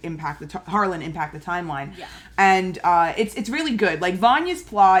Harlan impact the timeline? Yeah. And it's really good. Like, Vanya's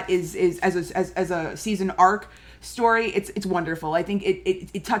plot is as a season arc story, it's wonderful. I think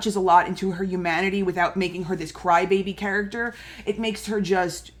it touches a lot into her humanity without making her this crybaby character. It makes her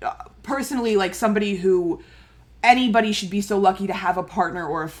just personally like somebody who anybody should be so lucky to have a partner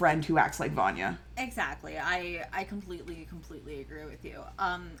or a friend who acts like Vanya. Exactly. I completely agree with you.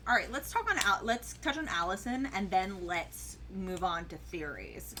 All right, let's touch on Allison, and then let's move on to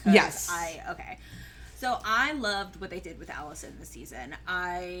theories. Yes. So I loved what they did with Allison this season.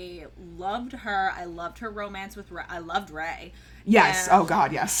 I loved her. I loved her romance with Ray. I loved Ray. Yes. Oh,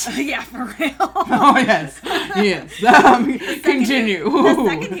 God, yes. Yeah, for real. Oh, yes. Yes. Continue. The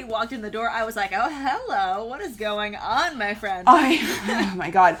second he walked in the door, I was like, oh, hello. What is going on, my friend? Oh,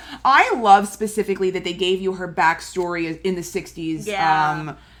 my God. I love specifically that they gave you her backstory in the 60s.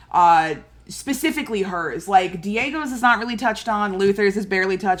 Yeah. Specifically hers. Like, Diego's is not really touched on. Luther's is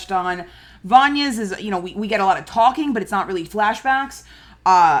barely touched on. Vanya's is, we get a lot of talking, but it's not really flashbacks.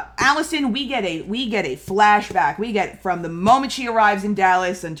 Allison, we get a flashback. We get from the moment she arrives in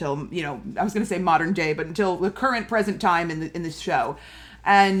Dallas until, I was going to say modern day, but until the current present time in this show.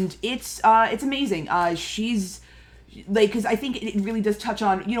 And it's amazing. She's like, because I think it really does touch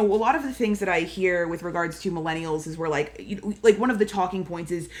on, a lot of the things that I hear with regards to millennials is where like one of the talking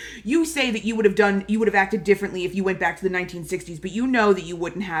points is you say that you would have acted differently if you went back to the 1960s, but that you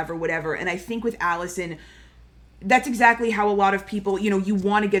wouldn't have or whatever. And I think with Allison, that's exactly how a lot of people, you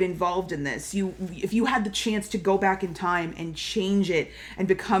want to get involved in this. If you had the chance to go back in time and change it and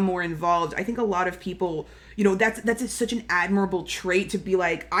become more involved, I think a lot of people, that's such an admirable trait to be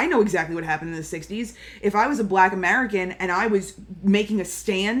like, I know exactly what happened in the 60s. If I was a Black American and I was making a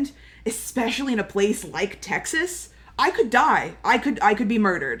stand, especially in a place like Texas, I could die. I could be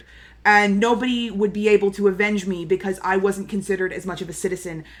murdered. and nobody would be able to avenge me because I wasn't considered as much of a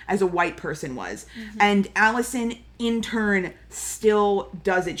citizen as a white person was. And Allison, in turn, still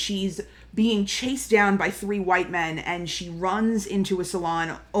does it. She's being chased down by 3 white men, and she runs into a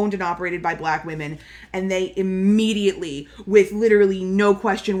salon owned and operated by black women, and they immediately, with literally no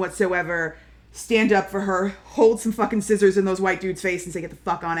question whatsoever, stand up for her, hold some fucking scissors in those white dudes' face and say, get the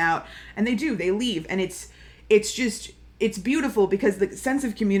fuck on out. And they do. They leave. And it's just, it's beautiful because the sense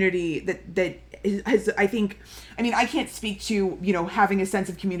of community that has, I think, I mean, I can't speak to, you know, having a sense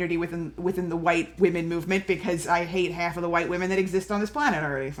of community within the white women movement because I hate half of the white women that exist on this planet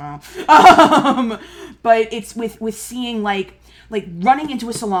already. So, but it's with seeing like running into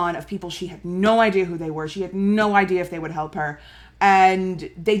a salon of people she had no idea who they were. She had no idea if they would help her.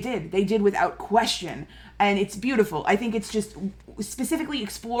 And they did without question. And it's beautiful. I think it's just specifically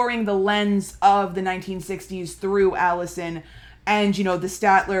exploring the lens of the 1960s through Allison and, you know, the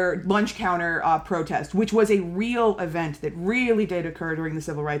Statler lunch counter protest, which was a real event that really did occur during the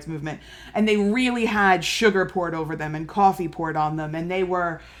Civil Rights Movement. And they really had sugar poured over them and coffee poured on them. And they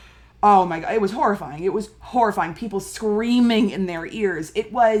were, oh my God, it was horrifying. It was horrifying. People screaming in their ears.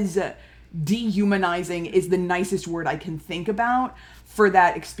 It was dehumanizing is the nicest word I can think about for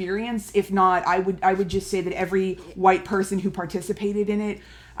that experience. If not, I would just say that every white person who participated in it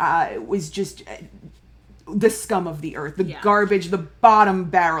was just the scum of the earth, the garbage, the bottom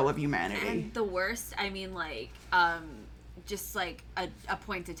barrel of humanity. And the worst, I mean, like, just like a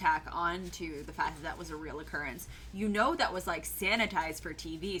point to tack on to the fact that was a real occurrence. You know, that was like sanitized for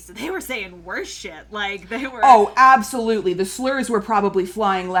TV, so they were saying worse shit. Like, they were. Oh, absolutely. The slurs were probably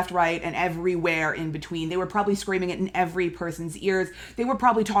flying left, right, and everywhere in between. They were probably screaming it in every person's ears. They were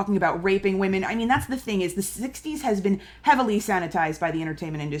probably talking about raping women. I mean, that's the thing, is the 60s has been heavily sanitized by the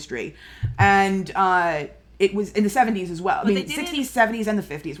entertainment industry. And, it was in the 70s as well. But I mean, 60s, 70s, and the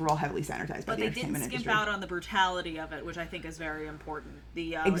 50s were all heavily sanitized by the entertainment industry. But they didn't skimp out on the brutality of it, which I think is very important.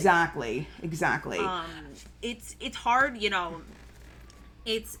 Exactly. It's hard, you know.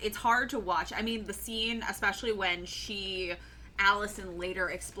 It's hard to watch. I mean, the scene, especially when Allison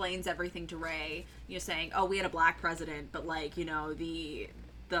later explains everything to Ray, you know, saying, "Oh, we had a black president, but like, you know, the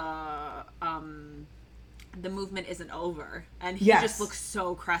movement isn't over," and he just looks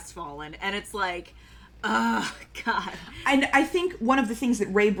so crestfallen, and it's like. Oh, God. And I think one of the things that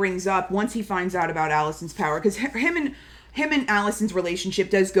Ray brings up once he finds out about Allison's power, because him and Allison's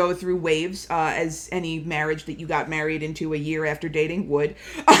relationship does go through waves, as any marriage that you got married into a year after dating would.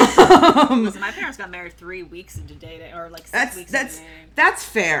 Listen, my parents got married 3 weeks into dating, or like 6 weeks into dating. That's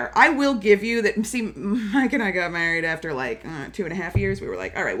fair. I will give you that. See, Mike and I got married after like 2.5 years. We were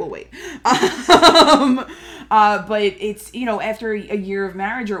like, all right, we'll wait. But it's, you know, after a year of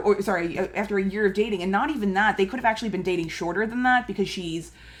marriage, after a year of dating, and not even that, they could have actually been dating shorter than that because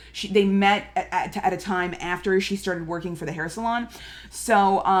they met at a time after she started working for the hair salon.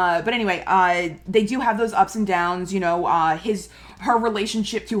 So, but anyway, they do have those ups and downs, you know, her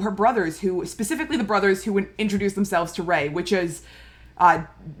relationship to her brothers, who, specifically the brothers who would introduce themselves to Ray, which is,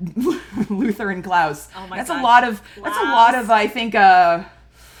 Luther and Klaus. Oh my God. That's a lot of, I think,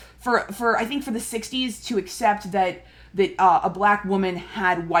 for the 60s to accept that a black woman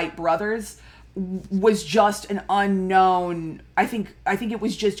had white brothers was just an unknown. I think it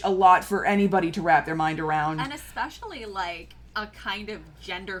was just a lot for anybody to wrap their mind around. And especially like a kind of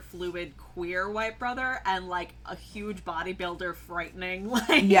gender fluid queer white brother and like a huge bodybuilder frightening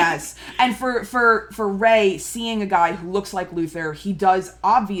like. Yes. And for Ray, seeing a guy who looks like Luther, he does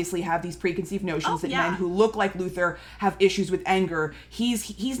obviously have these preconceived notions that men who look like Luther have issues with anger.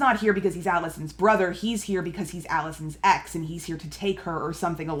 He's not here because he's Allison's brother. He's here because he's Allison's ex and he's here to take her or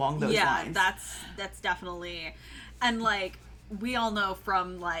something along those lines. Yeah, that's definitely. And like we all know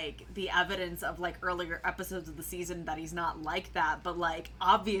from like the evidence of like earlier episodes of the season that he's not like that, but like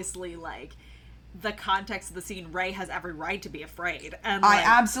obviously like the context of the scene, Ray has every right to be afraid. And like,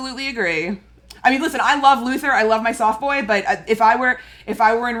 I absolutely agree. I mean, listen, I love Luther, I love my soft boy, but if I were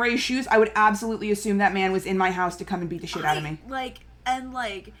in Ray's shoes, I would absolutely assume that man was in my house to come and beat the shit out of me. Like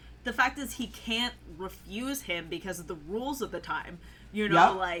the fact is he can't refuse him because of the rules of the time, you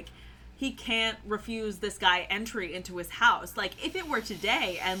know. Like he can't refuse this guy entry into his house. Like, if it were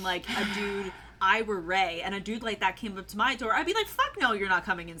today and, like, I were Ray, and a dude like that came up to my door, I'd be like, fuck no, you're not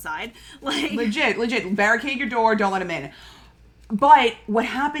coming inside. Like, legit. Barricade your door, don't let him in. But what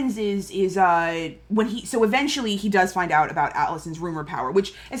happens is eventually he does find out about Allison's rumor power,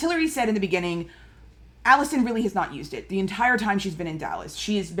 which, as Hillary said in the beginning, Allison really has not used it the entire time she's been in Dallas.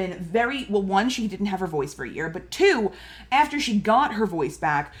 She has been one, she didn't have her voice for a year, but two, after she got her voice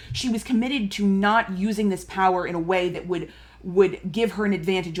back, she was committed to not using this power in a way that would would give her an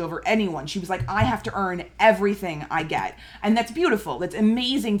advantage over anyone. She was like, I have to earn everything I get. And that's beautiful. That's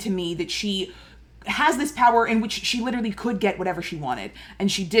amazing to me that she has this power in which she literally could get whatever she wanted,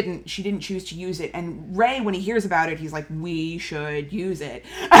 and she didn't choose to use it. And Ray, when he hears about it, he's like, we should use it.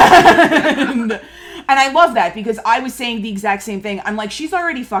 And I love that, because I was saying the exact same thing. I'm like, she's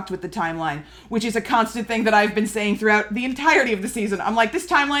already fucked with the timeline, which is a constant thing that I've been saying throughout the entirety of the season. I'm like, this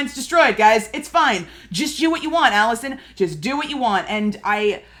timeline's destroyed, guys. It's fine. Just do what you want, Allison. Just do what you want. And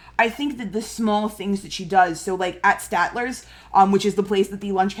I think that the small things that she does, so like at Statler's, which is the place that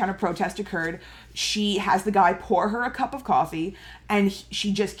the lunch counter protest occurred, she has the guy pour her a cup of coffee, and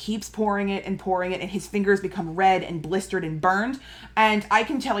she just keeps pouring it, and his fingers become red and blistered and burned. And I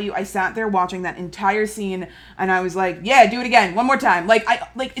can tell you, I sat there watching that entire scene, and I was like, yeah, do it again, one more time. Like,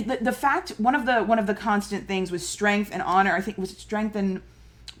 the fact, one of the constant things was strength and honor. I think it was strength and,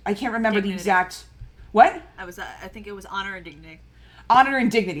 I can't remember dignity. The exact, what? I think it was honor and dignity. Honor and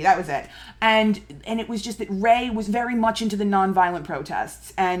dignity, that was it. And it was just that Ray was very much into the nonviolent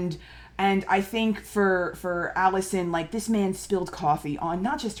protests, and I think for Allison, like, this man spilled coffee on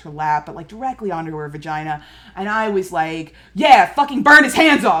not just her lap, but like directly onto her vagina, and I was like, yeah, fucking burn his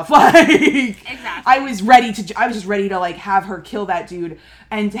hands off. Like, exactly. I was just ready to like have her kill that dude,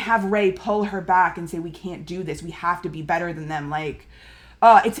 and to have Ray pull her back and say, we can't do this, we have to be better than them. Like,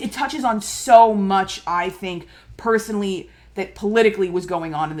 it touches on so much, I think, personally, that politically was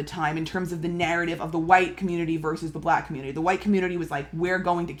going on in the time, in terms of the narrative of the white community versus the black community. The white community was like, we're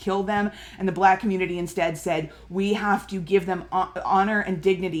going to kill them, and the black community instead said, we have to give them honor and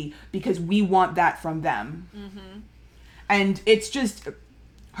dignity because we want that from them. Mm-hmm. And it's just,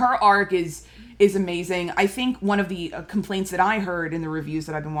 her arc is amazing. I think one of the complaints that I heard in the reviews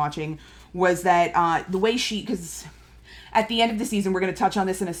that I've been watching was that the way because at the end of the season, we're going to touch on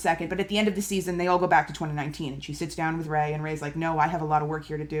this in a second, but at the end of the season, they all go back to 2019, and she sits down with Ray, and Ray's like, no, I have a lot of work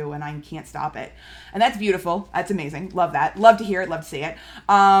here to do, and I can't stop it. And that's beautiful. That's amazing. Love that. Love to hear it. Love to see it.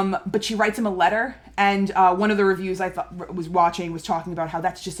 But she writes him a letter, and one of the reviews I was watching was talking about how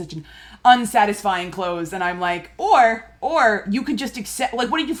that's just such an unsatisfying close, and I'm like, or you could just accept, like,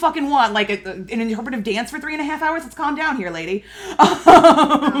 what did you fucking want? Like, an interpretive dance for 3.5 hours? Let's calm down here, lady.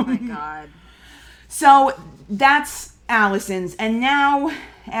 Oh my God. So, that's Allison's, and now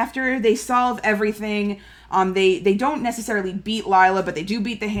after they solve everything, they don't necessarily beat Lila, but they do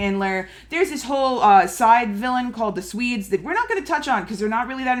beat the handler. There's this whole side villain called the Swedes that we're not going to touch on because they're not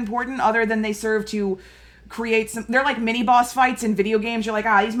really that important, other than they serve to create some, they're like mini boss fights in video games. You're like,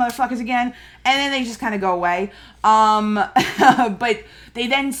 these motherfuckers again, and then they just kind of go away. But they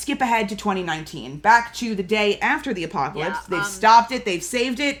then skip ahead to 2019, back to the day after the apocalypse. Yeah, they've stopped it, they've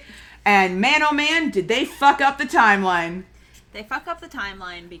saved it. And man, oh man, did they fuck up the timeline. They fuck up the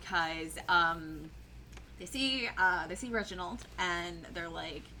timeline because they see Reginald, and they're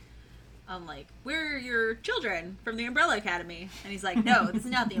like, we're your children from the Umbrella Academy. And he's like, no, this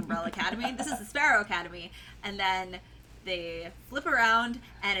is not the Umbrella Academy. This is the Sparrow Academy. And then they flip around,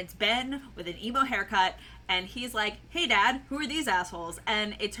 and it's Ben with an emo haircut. And he's like, hey, Dad, who are these assholes?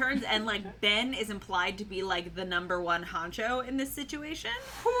 And it turns, and, like, Ben is implied to be, like, the number one honcho in this situation.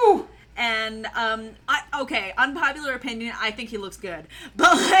 Whew. And, unpopular opinion, I think he looks good.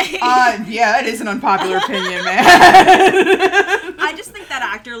 But, like... yeah, it is an unpopular opinion, man. I just think that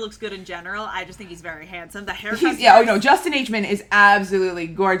actor looks good in general. I just think he's very handsome. The haircut... Justin H. is absolutely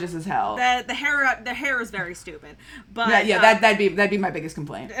gorgeous as hell. The hair is very stupid. But... Yeah, that'd be my biggest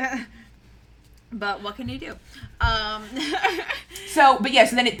complaint. But what can you do? So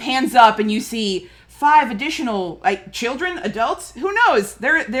then it pans up, and you see 5 additional, like, children, adults, who knows?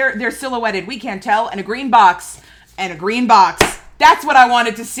 They're silhouetted. We can't tell. And a green box. That's what I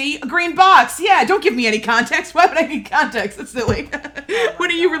wanted to see. A green box. Yeah, don't give me any context. Why would I need context? That's silly. When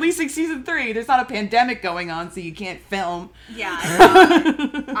are you releasing season 3? There's not a pandemic going on, so you can't film. Yeah,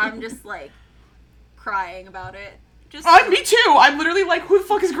 I'm just, like, crying about it. Me too. I'm literally like, who the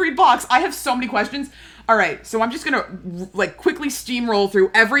fuck is Green Box? I have so many questions. All right, so I'm just gonna like quickly steamroll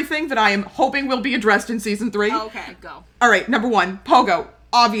through everything that I am hoping will be addressed in season 3. Okay, go. All right, number 1, Pogo.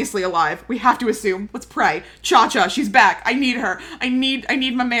 Obviously alive. We have to assume. Let's pray. Cha-Cha, she's back. I need her. I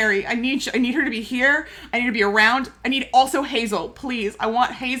need my Mary. I need her to be here. I need her to be around. I need also Hazel, please. I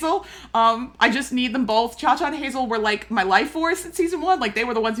want Hazel. I just need them both. Cha-Cha and Hazel were like my life force in season 1. Like, they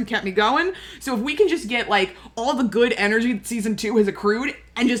were the ones who kept me going. So if we can just get like all the good energy that season 2 has accrued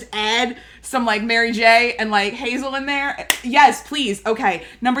and just add some like Mary J and like Hazel in there? Yes, please. Okay.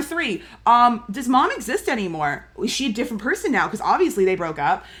 Number 3, does Mom exist anymore? Is she a different person now? Because obviously they broke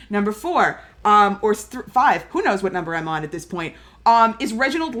up. Number 4, or 5, who knows what number I'm on at this point. Is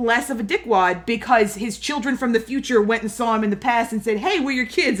Reginald less of a dickwad because his children from the future went and saw him in the past and said, hey, we're your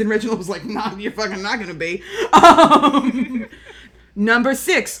kids? And Reginald was like, nah, you're fucking not gonna be. Number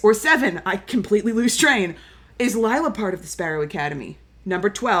 6 or 7, I completely lose train. Is Lila part of the Sparrow Academy? Number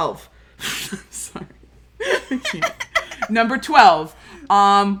 12. Sorry. I can't. Number 12.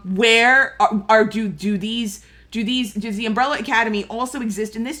 Where does the Umbrella Academy also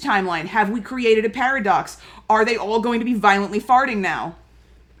exist in this timeline? Have we created a paradox? Are they all going to be violently farting now?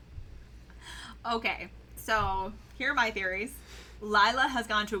 Okay, so here are my theories. Lila has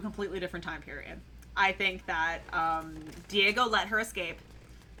gone to a completely different time period. I think that Diego let her escape.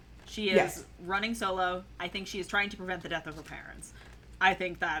 She is running solo. I think she is trying to prevent the death of her parents. I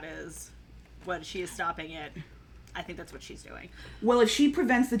think that is what she is stopping it. I think that's what she's doing. Well, if she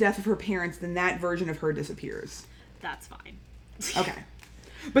prevents the death of her parents, then that version of her disappears. That's fine. Okay.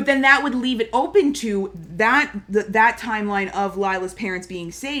 But then that would leave it open to that timeline of Lila's parents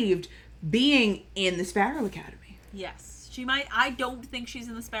being saved being in the Sparrow Academy. Yes. She might. I don't think she's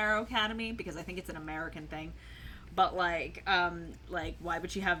in the Sparrow Academy because I think it's an American thing. But like, why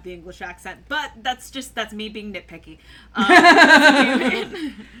would she have the English accent? But that's me being nitpicky.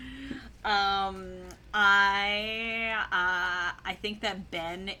 I think that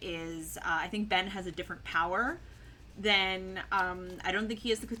Ben is. I think Ben has a different power than. I don't think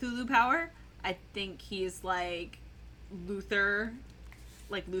he has the Cthulhu power. I think he's like Luther,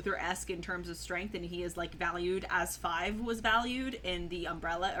 like Luther-esque in terms of strength, and he is like valued as 5 was valued in the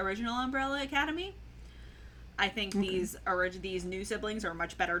original Umbrella Academy. I think these new siblings are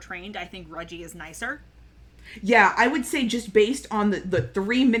much better trained. I think Reggie is nicer. Yeah, I would say just based on the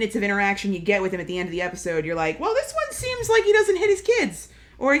 3 minutes of interaction you get with him at the end of the episode, you're like, well, this one seems like he doesn't hit his kids.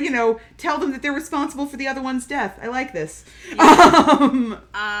 Or, tell them that they're responsible for the other one's death. I like this. Yeah.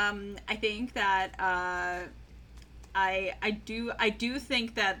 I think that I do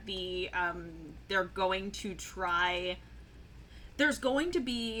think that they're going to try. There's going to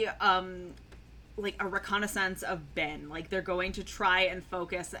be like a reconnaissance of Ben. Like they're going to try and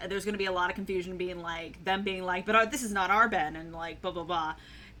focus. There's going to be a lot of confusion being like, but this is not our Ben, and like blah blah blah.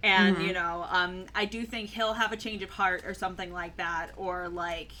 And I do think he'll have a change of heart or something like that, or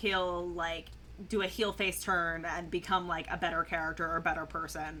like he'll like do a heel face turn and become like a better character or a better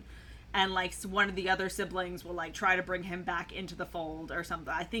person. And like one of the other siblings will like try to bring him back into the fold or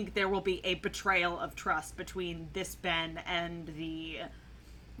something. I think there will be a betrayal of trust between this Ben and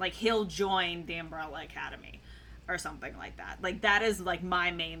he'll join the Umbrella Academy or something like that. Like that is like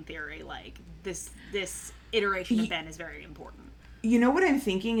my main theory. Like this iteration of Ben is very important. You know what I'm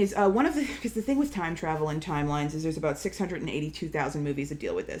thinking is because the thing with time travel and timelines is there's about 682,000 movies that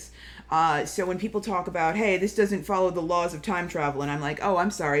deal with this. So when people talk about, hey, this doesn't follow the laws of time travel, and I'm like, oh,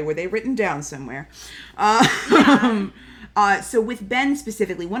 I'm sorry, were they written down somewhere? So with Ben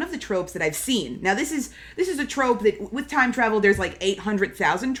specifically, one of the tropes that I've seen, now this is a trope that with time travel, there's like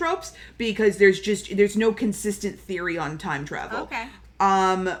 800,000 tropes because there's no consistent theory on time travel. Okay.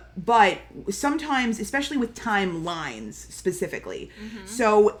 But sometimes, especially with timelines specifically. Mm-hmm.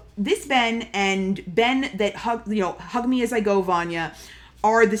 So this Ben and Ben that Hug Me As I Go, Vanya,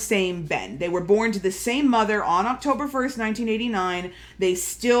 are the same Ben. They were born to the same mother on October 1st, 1989. They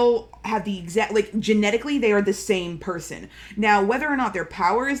still have the exact, genetically, they are the same person. Now, whether or not their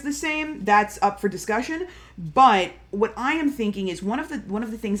power is the same, that's up for discussion. But what I am thinking is one of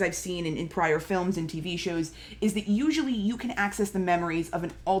the things I've seen in prior films and TV shows is that usually you can access the memories of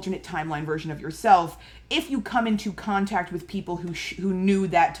an alternate timeline version of yourself if you come into contact with people who knew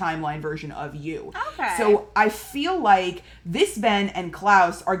that timeline version of you. Okay. So I feel like this Ben and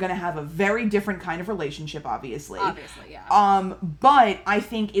Klaus are going to have a very different kind of relationship, obviously. Obviously, yeah. But I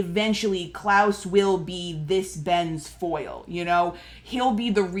think eventually Klaus will be this Ben's foil, He'll be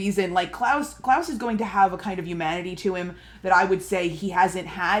the reason, Klaus is going to have a kind of humanity to him that I would say he hasn't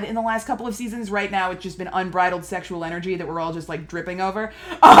had in the last couple of seasons. Right now, it's just been unbridled sexual energy that we're all just, dripping over.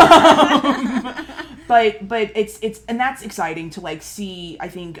 But it's and that's exciting to, see, I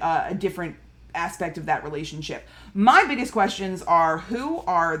think, a different aspect of that relationship. My biggest questions are, who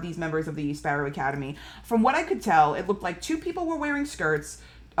are these members of the Sparrow Academy? From what I could tell, it looked like 2 people were wearing skirts,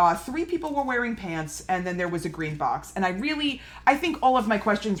 3 people were wearing pants, and then there was a green box. And I think all of my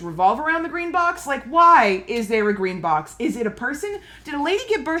questions revolve around the green box. Like, why is there a green box? Is it a person? Did a lady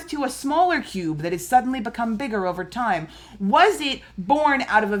give birth to a smaller cube that has suddenly become bigger over time? Was it born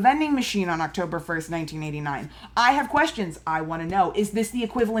out of a vending machine on October 1st, 1989? I have questions. I want to know. Is this the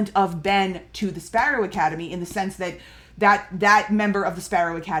equivalent of Ben to the Sparrow Academy, in the sense that that member of the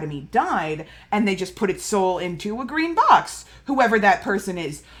Sparrow Academy died, and they just put its soul into a green box, whoever that person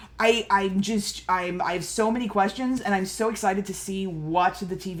is? I have so many questions, and I'm so excited to see what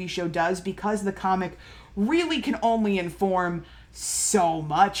the TV show does, because the comic really can only inform so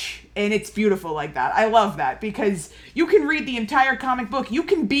much, and it's beautiful like that. I love that, because you can read the entire comic book, you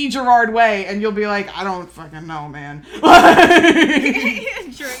can be Gerard Way, and you'll be like, I don't fucking know, man.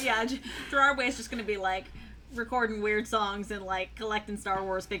 Yeah, Gerard Way is just gonna be like recording weird songs and like collecting Star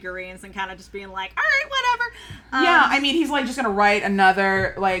Wars figurines and kind of just being like, all right, whatever. Yeah, I mean, he's like just gonna write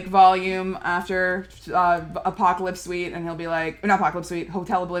another like volume after Apocalypse Suite, and he'll be like, not Apocalypse Suite,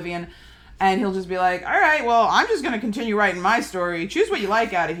 Hotel Oblivion, and he'll just be like, all right, well, I'm just gonna continue writing my story. Choose what you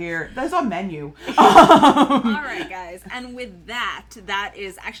like out of here. There's a menu. All right, guys, and with that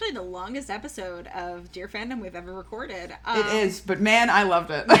is actually the longest episode of Dear Fandom we've ever recorded. It is, but man, I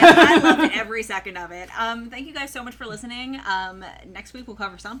loved it. Man, I loved every second of it. Thank you guys so much for listening. Next week we'll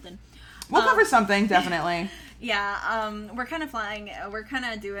cover something. We'll cover something, definitely. Yeah, we're kind of flying. We're kind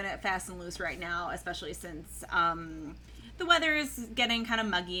of doing it fast and loose right now, especially since the weather is getting kind of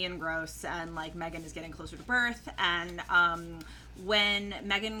muggy and gross, and like Megan is getting closer to birth, and when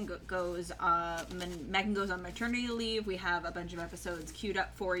Megan goes on maternity leave, we have a bunch of episodes queued up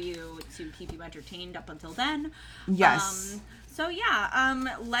for you to keep you entertained up until then. Yes. So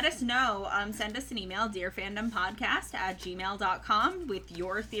yeah, let us know. Send us an email, dearfandompodcast@gmail.com, with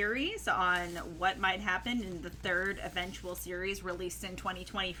your theories on what might happen in the third eventual series released in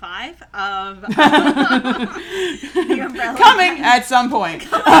 2025 of The Umbrella. Coming at some point.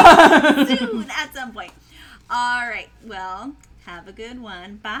 Soon, at some point. All right. Well, have a good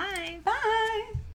one. Bye. Bye.